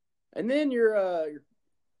 And then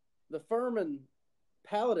the Furman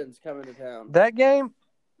Paladins coming to town. That game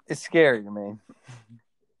is scary to me.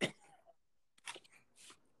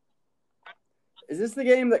 Is this the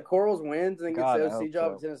game that Corals wins and then gets the OC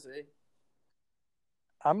job in Tennessee?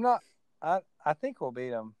 I'm not. I think we'll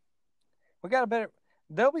beat them. We got a better.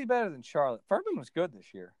 They'll be better than Charlotte. Furman was good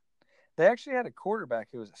this year. They actually had a quarterback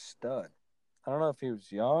who was a stud. I don't know if he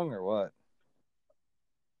was young or what.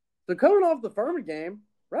 So coming off the Furman game,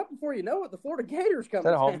 right before you know it, the Florida Gators come. Is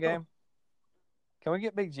that a home game? Can we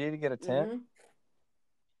get Big G to get a tent? Mm-hmm.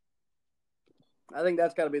 I think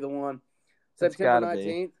that's got to be the one. September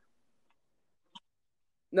 19th.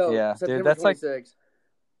 No, yeah, September dude, that's 26th. Like,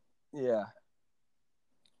 yeah.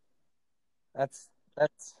 That's.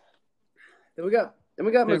 Then we got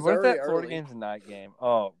Missouri. What if that Florida early. game's a night game?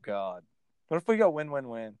 Oh God! What if we go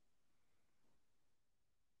win-win-win?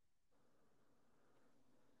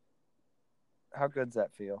 How good's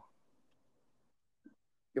that feel?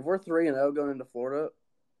 If we're 3-0 going into Florida,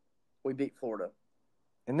 we beat Florida.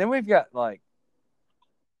 And then we've got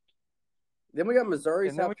Then we got Missouri,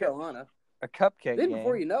 South Carolina. A cupcake then game.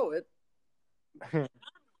 Before you know it.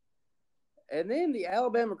 And then the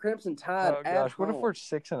Alabama Crimson Tide at home. What if we're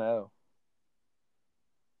 6-0?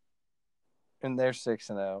 And they're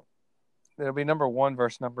 6-0. It'll be number 1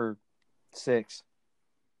 versus number 6.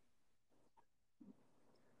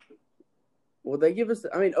 Will they give us?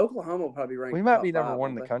 Oklahoma will probably rank. We might be number 1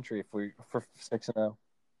 in the country if we're 6-0.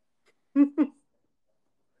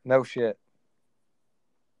 No shit.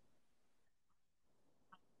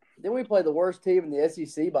 Then we play the worst team in the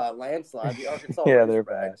SEC by a landslide, the Arkansas. Yeah, they're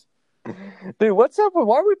bad. Dude, what's up with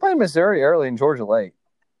why are we playing Missouri early and Georgia late?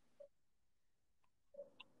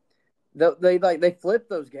 They flipped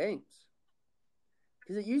those games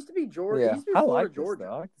because it used to be Georgia. Yeah, it used to be Florida, I like Georgia.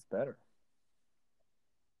 This, I like this better,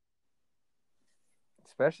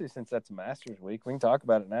 especially since that's a Masters week. We can talk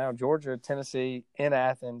about it now. Georgia, Tennessee in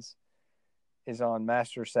Athens is on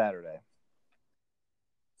Masters Saturday.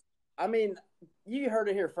 You heard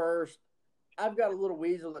it here first. I've got a little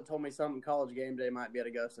weasel that told me something College Game Day might be at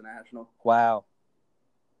Augusta National. Wow.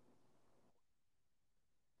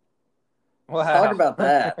 Talk about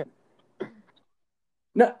that.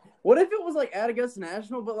 No, what if it was at Augusta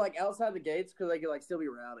National, but outside the gates because they could still be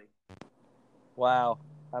rowdy? Wow.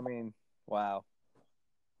 Wow.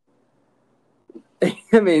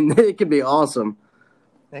 I mean, it could be awesome.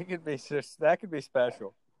 That could be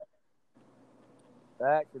special.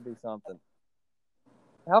 That could be something.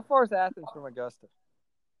 How far is Athens from Augusta?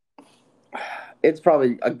 It's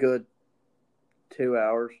probably a good 2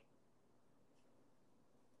 hours.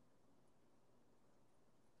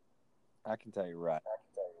 I can tell you right.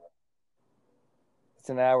 It's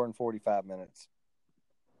an hour and 45 minutes.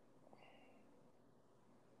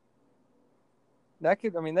 They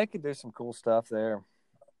could do some cool stuff there.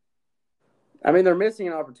 I mean, they're missing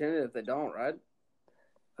an opportunity if they don't, right?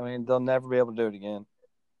 I mean, they'll never be able to do it again.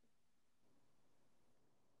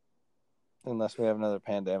 Unless we have another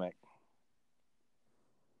pandemic.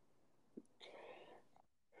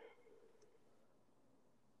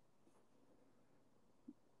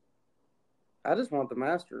 I just want the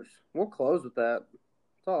Masters. We'll close with that.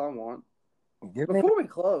 That's all I want. Before we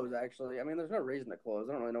close, actually, I mean, there's no reason to close.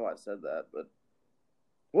 I don't really know why I said that, but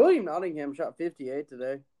William Nottingham shot 58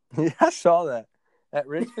 today. Yeah, I saw that. At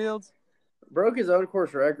Richfields? Broke his own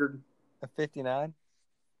course record. A 59?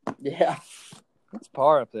 Yeah. That's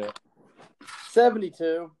par up there.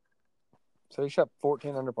 72. So he shot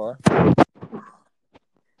 14 under par?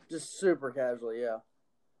 Just super casually, yeah.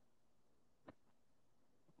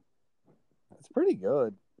 That's pretty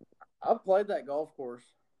good. I've played that golf course.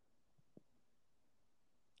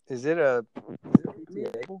 Is it a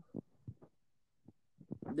PGA?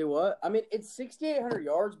 Do what? I mean, it's 6,800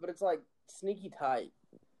 yards, but it's like sneaky tight.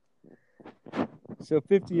 So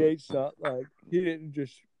 58's not like he didn't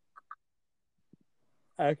just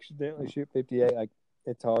accidentally shoot 58. Like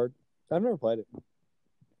it's hard. I've never played it.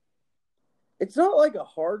 It's not like a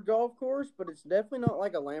hard golf course, but it's definitely not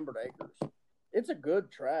like a Lambert Acres. It's a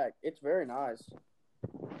good track. It's very nice.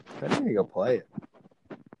 I need to go play it.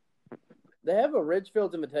 They have a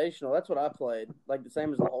Ridgefields Invitational. That's what I played. Like the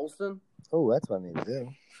same as the Holston. Oh, that's what I need to do.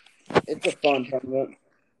 It's a fun tournament.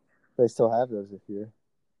 They still have those this year.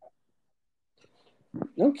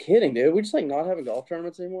 No kidding, dude. We just like not having golf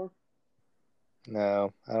tournaments anymore.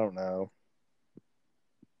 No, I don't know.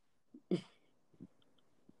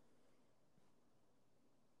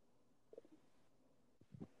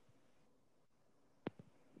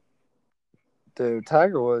 Dude,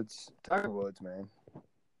 Tiger Woods, man.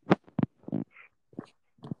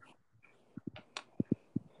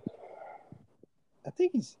 I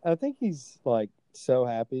think he's like so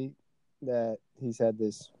happy that he's had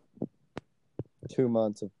this 2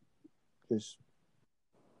 months of just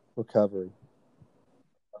recovery.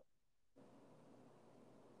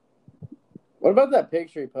 What about that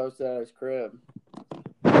picture he posted at his crib?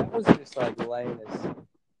 That was just like laying it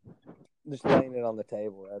on the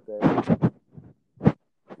table right there.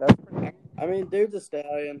 That's pretty. I mean, dude's a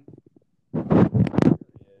stallion. Well,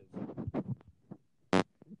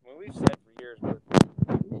 we've said for years, but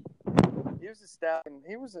he was a stallion.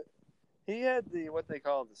 He had the what they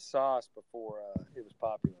call the sauce before it was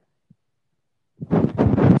popular.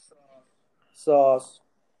 Sauce.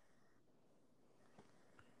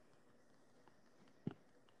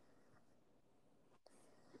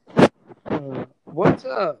 What's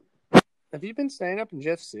have you been staying up in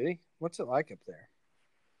Jeff City? What's it like up there?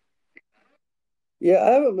 Yeah,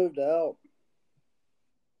 I haven't moved out.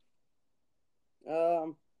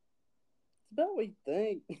 It's about what you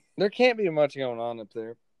think. There can't be much going on up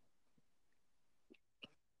there.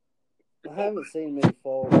 I haven't seen many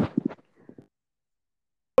falls.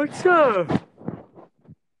 What's how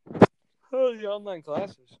are the online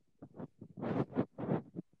classes?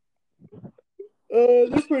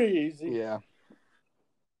 They're pretty easy. Yeah.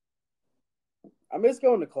 I miss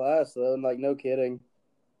going to class though, and like no kidding.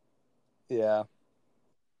 Yeah.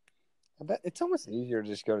 I bet it's almost easier to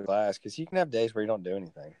just go to class because you can have days where you don't do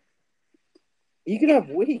anything. You can have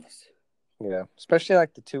weeks. Yeah, especially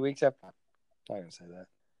like the 2 weeks after. I'm not gonna say that.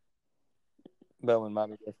 Billman might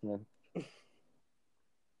be listening. I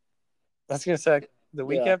was gonna say the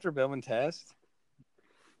week after Billman test.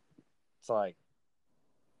 It's like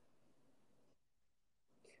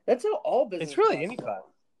that's how all business. It's really any class.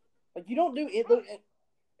 Like you don't do it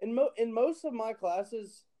in most of my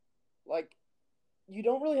classes. Like you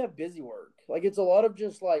don't really have busy work. Like it's a lot of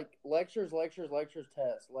just like lectures, tests,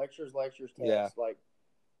 tests. Yeah. Like,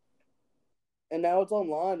 and now it's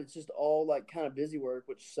online. It's just all like kind of busy work,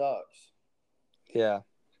 which sucks. Yeah.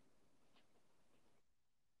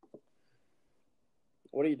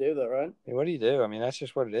 What do you do though, right? Yeah, what do you do? I mean, that's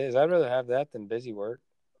just what it is. I'd rather have that than busy work.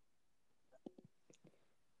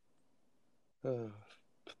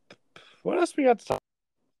 What else we got to talk?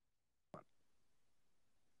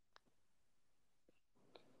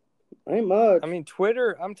 Ain't much. I mean,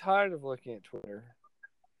 Twitter. I'm tired of looking at Twitter.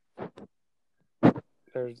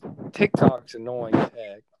 There's TikTok's annoying as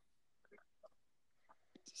heck.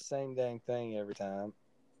 It's the same dang thing every time.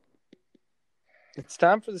 It's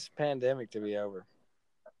time for this pandemic to be over.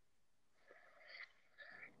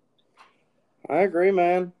 I agree,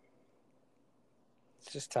 man.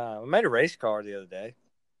 It's just time. I made a race car the other day.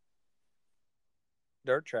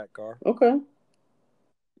 Dirt track car. Okay.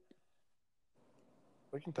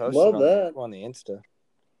 We can post Love it that. on the Insta.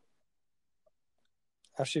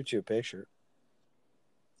 I'll shoot you a picture.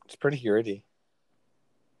 It's pretty gritty.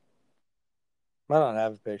 I don't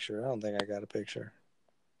have a picture. I don't think I got a picture.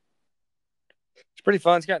 It's pretty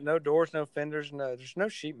fun. It's got no doors, no fenders, there's no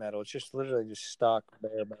sheet metal. It's just literally just stock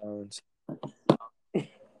bare bones.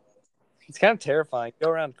 It's kind of terrifying. You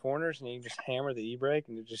go around corners and you can just hammer the e-brake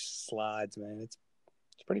and it just slides, man. It's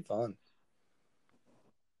pretty fun.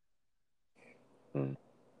 I've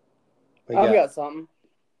got something.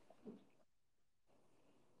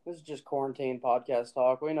 This is just quarantine podcast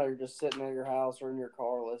talk. We know you're just sitting at your house or in your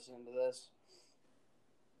car listening to this.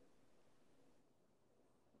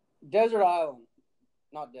 Desert Island.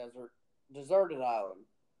 Not desert. Deserted Island.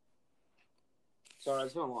 Sorry,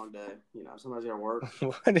 it's been a long day. You know, somebody's got to work.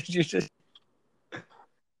 What did you just...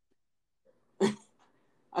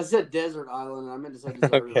 I said desert island, and I meant to say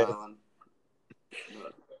deserted Okay. island.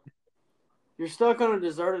 But you're stuck on a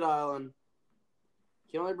deserted island.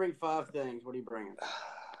 You can only bring 5 things. What are you bringing?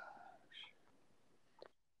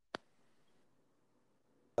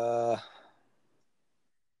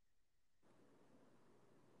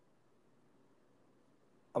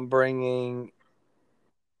 I'm bringing...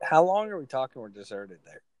 How long are we talking we're deserted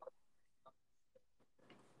there?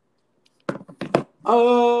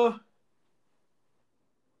 A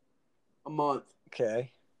month.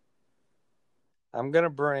 Okay. I'm going to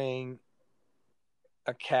bring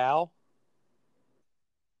a cow.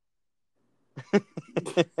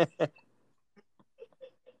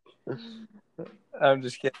 I'm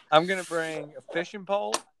just kidding. I'm going to bring a fishing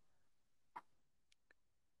pole.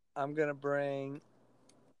 I'm going to bring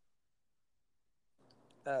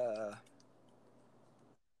a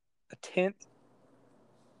tent.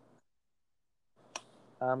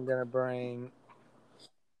 I'm going to bring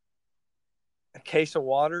a case of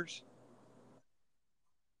waters.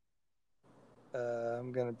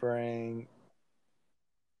 I'm going to bring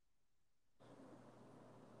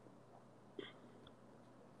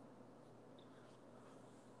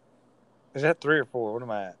Is that 3 or 4? What am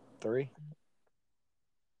I at? 3?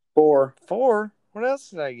 4. 4? What else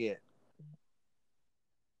did I get?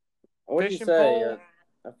 What did you Fishing say? pole,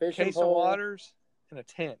 A fishing case pole, of waters, and a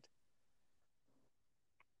tent.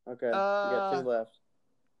 Okay, you got 2 left.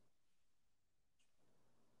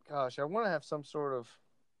 Gosh, I want to have some sort of...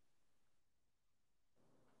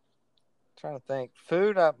 trying to think.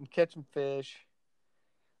 Food, I'm catching fish.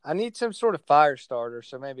 I need some sort of fire starter,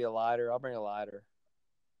 so maybe a lighter. I'll bring a lighter.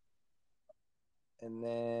 And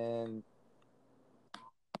then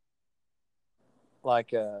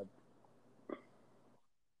like I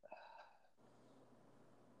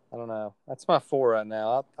don't know. That's my 4 right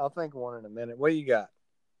now. I'll think one in a minute. What do you got?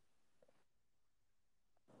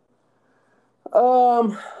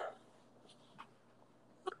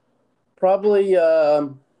 Probably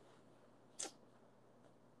gotta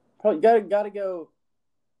go.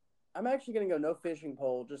 I'm actually gonna go no fishing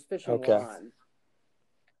pole, just fishing line.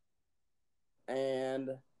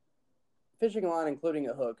 And fishing line including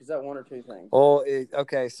a hook. Is that 1 or 2 things? Well,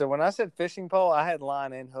 okay. So when I said fishing pole, I had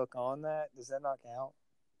line and hook on that. Does that not count?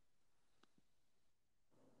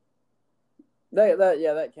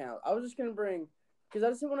 That counts. I was just gonna bring because I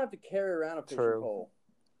just didn't want to have to carry around a fishing pole.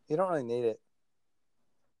 You don't really need it.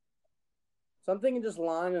 So I'm thinking just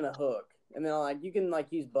line and a hook, and then you can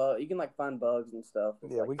use you can find bugs and stuff.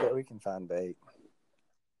 Yeah, we can find bait.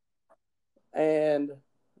 And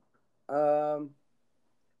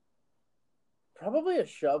probably a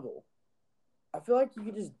shovel. I feel like you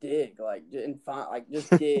could just dig and find just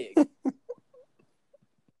dig.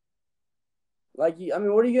 What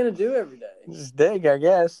are you gonna do every day? Just dig, I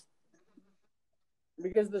guess.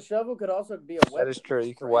 Because the shovel could also be a weapon. That is true.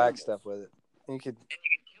 You can whack stuff with it.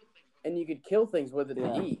 You could kill things with it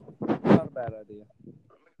to eat. Not a bad idea.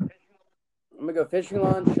 I'm gonna go fishing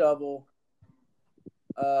line, shovel.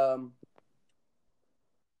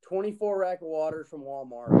 24 rack of waters from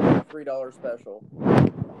Walmart, $3 special.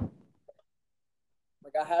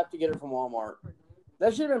 I have to get it from Walmart.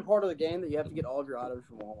 That should have been part of the game that you have to get all of your items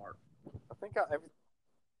from Walmart. I think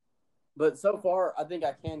But so far, I think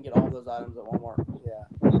I can get all those items at Walmart. Yeah.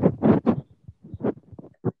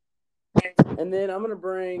 And then I'm going to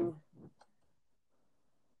bring...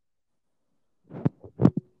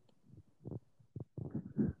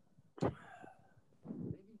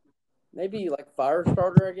 maybe like fire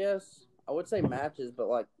starter, I guess. I would say matches, but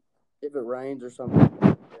like if it rains or something.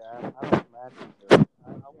 Yeah, I don't want matches. I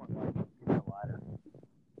want like a lighter.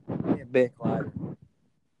 Yeah, big lighter.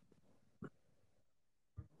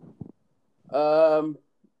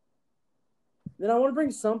 Then I want to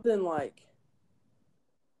bring something like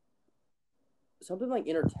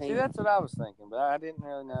entertainment. See, that's what I was thinking, but I didn't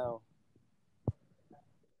really know.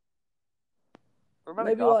 What about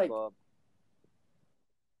Maybe a golf like club?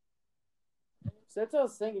 So that's what I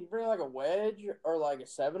was thinking. You bring like a wedge or like a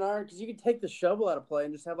 7-iron because you could take the shovel out of play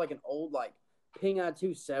and just have like an old like Ping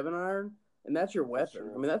I2 7-iron, and that's your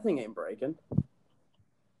weapon. I mean, that thing ain't breaking.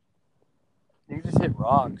 You can just hit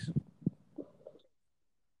rocks. That's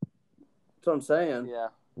what I'm saying. Yeah.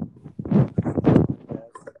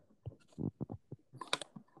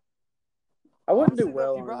 I wouldn't do Honestly,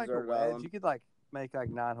 well if you on brought a like a deserted wedge, island. you could like make like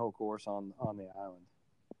 9-hole course on the island.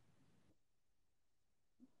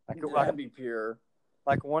 That'd be pure.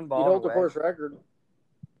 Like one ball. You'd hold the course record.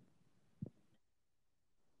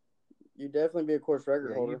 You'd definitely be a course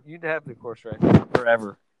record holder. You'd have the course record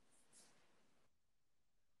forever.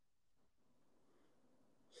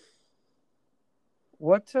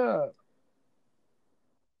 What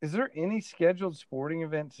is there any scheduled sporting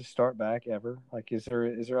event to start back ever? Like is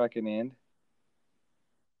there like an end?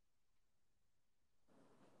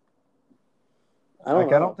 I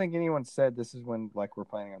don't know. I don't think anyone said this is when like we're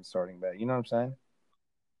planning on starting back. You know what I'm saying?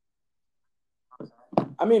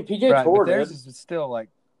 I mean, PJ Tour but theirs did. is still like,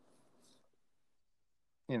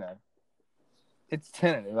 you know, it's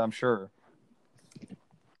tentative, I'm sure.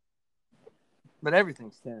 But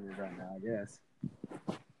everything's tentative right now, I guess.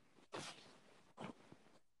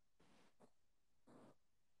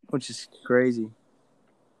 Which is crazy.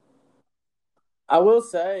 I will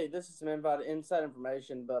say this is some inside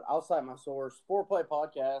information, but I'll cite my source. Foreplay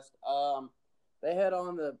Podcast. They had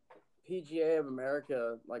on the PGA of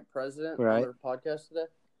America like president on their podcast today,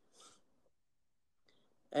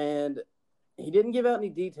 and he didn't give out any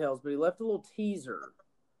details, but he left a little teaser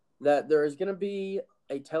that there is going to be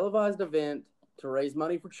a televised event to raise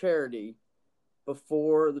money for charity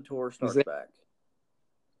before the tour starts back.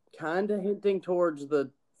 Kind of hinting towards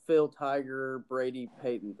the Phil Tiger, Brady,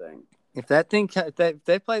 Peyton thing. If they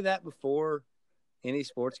play that before any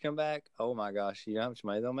sports come back, oh my gosh, you know how much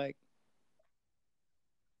money they'll make?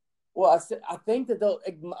 Well, I think that they'll.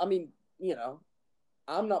 I mean, you know,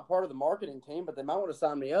 I'm not part of the marketing team, but they might want to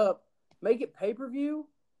sign me up. Make it pay-per-view,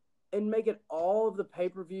 and make it all of the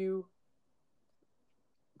pay-per-view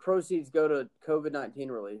proceeds go to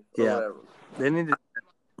COVID-19 relief or whatever. They need to.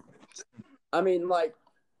 I mean, like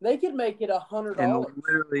they could make it $100, and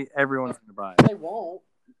literally everyone's going to buy it. They won't,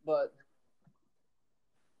 but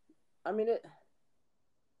I mean it.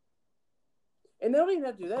 And they don't even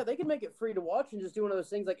have to do that. They can make it free to watch and just do one of those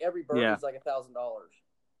things like every birdie's like $1,000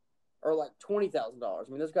 or like $20,000. I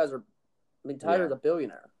mean, those guys are. I mean, Tiger's a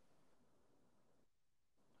billionaire.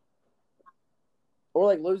 Or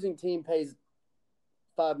like losing team pays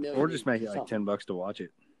 $5 million. Or just make it like $10 to watch it.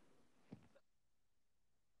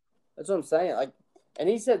 That's what I'm saying. Like, and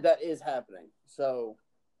he said that is happening. So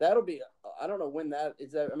that'll be. I don't know when that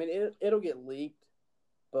is. I mean, it'll get leaked,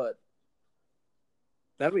 but.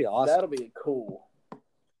 That'd be awesome. That'll be cool.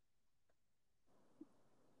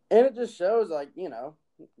 And it just shows, like, you know,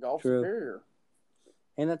 golf superior.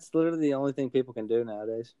 And that's literally the only thing people can do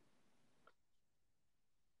nowadays.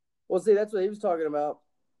 Well, see, that's what he was talking about.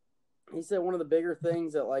 He said one of the bigger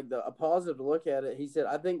things that, like, a positive to look at it, he said,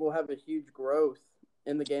 I think we'll have a huge growth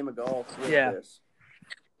in the game of golf with this.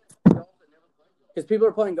 Because people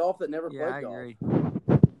are playing golf that never played golf. I agree.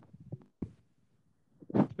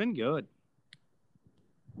 It's been good.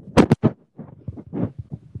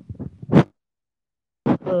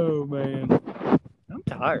 Oh, man. I'm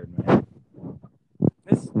tired, man.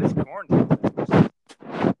 This quarantine thing,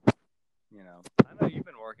 you know, I know you've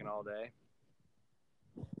been working all day.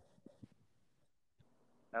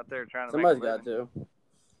 Out there trying to Somebody's got to.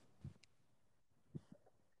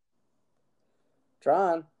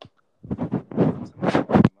 Trying.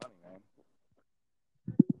 Money, man.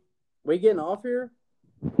 We getting off here?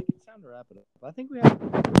 I think it's time to wrap it up. I think we have.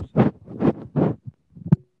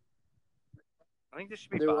 I think this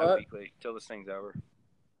should be bi-weekly till this thing's over.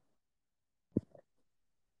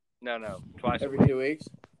 No, twice every 2 weeks.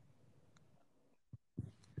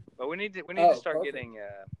 But we need to start getting.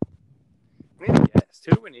 We need guests.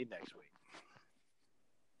 Who do we need next week?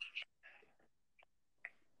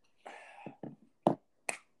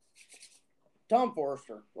 Tom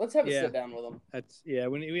Forrester. Let's have a sit down with him.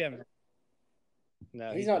 We haven't.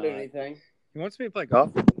 No, he's not doing anything. He wants me to play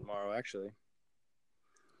golf with him tomorrow. Actually,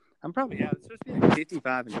 I'm probably it's supposed to be like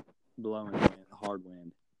 55 blowing wind, hard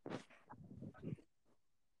wind.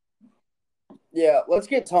 Yeah, let's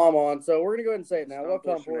get Tom on. So we're gonna go ahead and say it now. Tom We'll have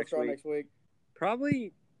Tom Forster Forster on next week.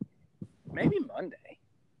 Probably, maybe Monday.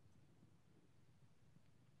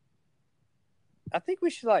 I think we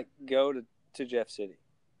should go to Jeff City.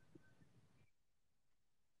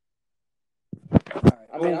 All right.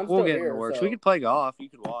 I mean, I'm we'll still get here, in the works. so- We could play golf. You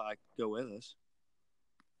could go with us.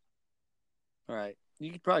 All right.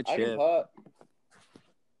 You could probably I can chip. putt.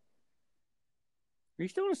 Are you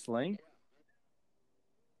still in a sling?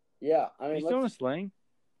 Yeah, I Are mean, you still in a sling?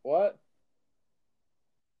 what?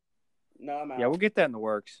 No, I'm out. Yeah, we'll get that in the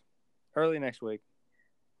works early next week.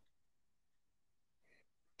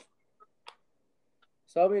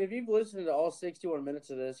 So, I mean, if you've listened to all 61 minutes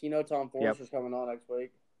of this, you know Tom Forster's coming on next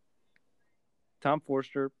week. Tom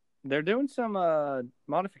Forster. They're doing some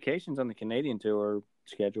modifications on the Canadian Tour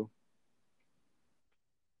schedule.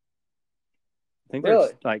 I think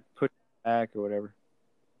Really? they're pushing back or whatever.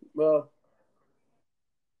 Well,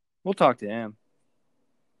 We'll talk to him.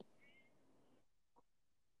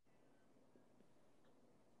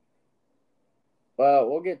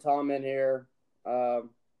 we'll get Tom in here. We'll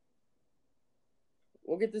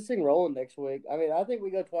get this thing rolling next week. I mean, I think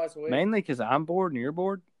we go twice a week. Mainly because I'm bored and you're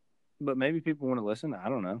bored, but maybe people want to listen. I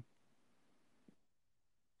don't know.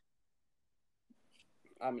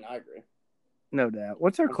 I mean, I agree. No doubt.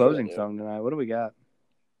 What's our I'm sure closing they do. song tonight? What do we got?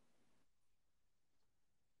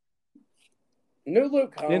 New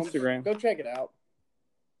Luke Combs. Instagram. Go check it out.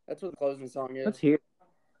 That's what the closing song is. Let's hear it.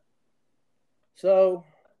 So,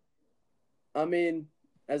 I mean,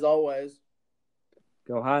 as always,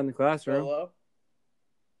 Go high in the classroom. go low.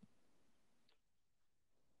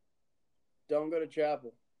 Don't go to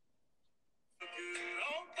chapel.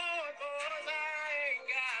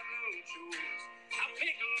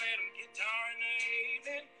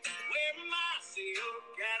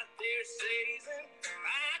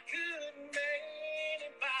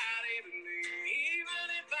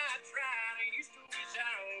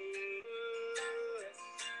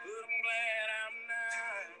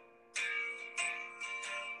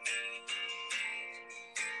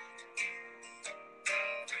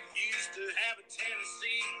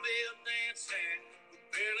 Tennessee bell dancing,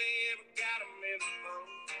 barely ever got him in the boat.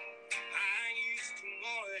 I used to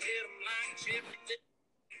want to hit him like Chip did,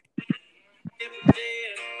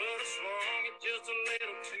 but I swung it just a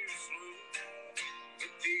little too slow.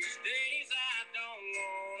 But these days I don't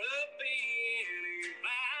want to be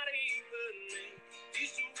anybody but me.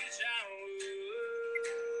 Used to wish I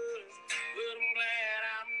was, but I'm glad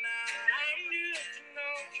I'm not. I'm just a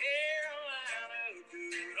North Carolina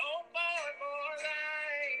good old boy, boys. I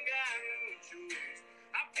ain't got no choice.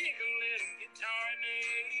 I pick a little guitar in the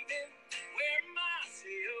evening, wear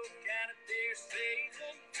myself out of their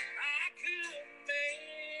season.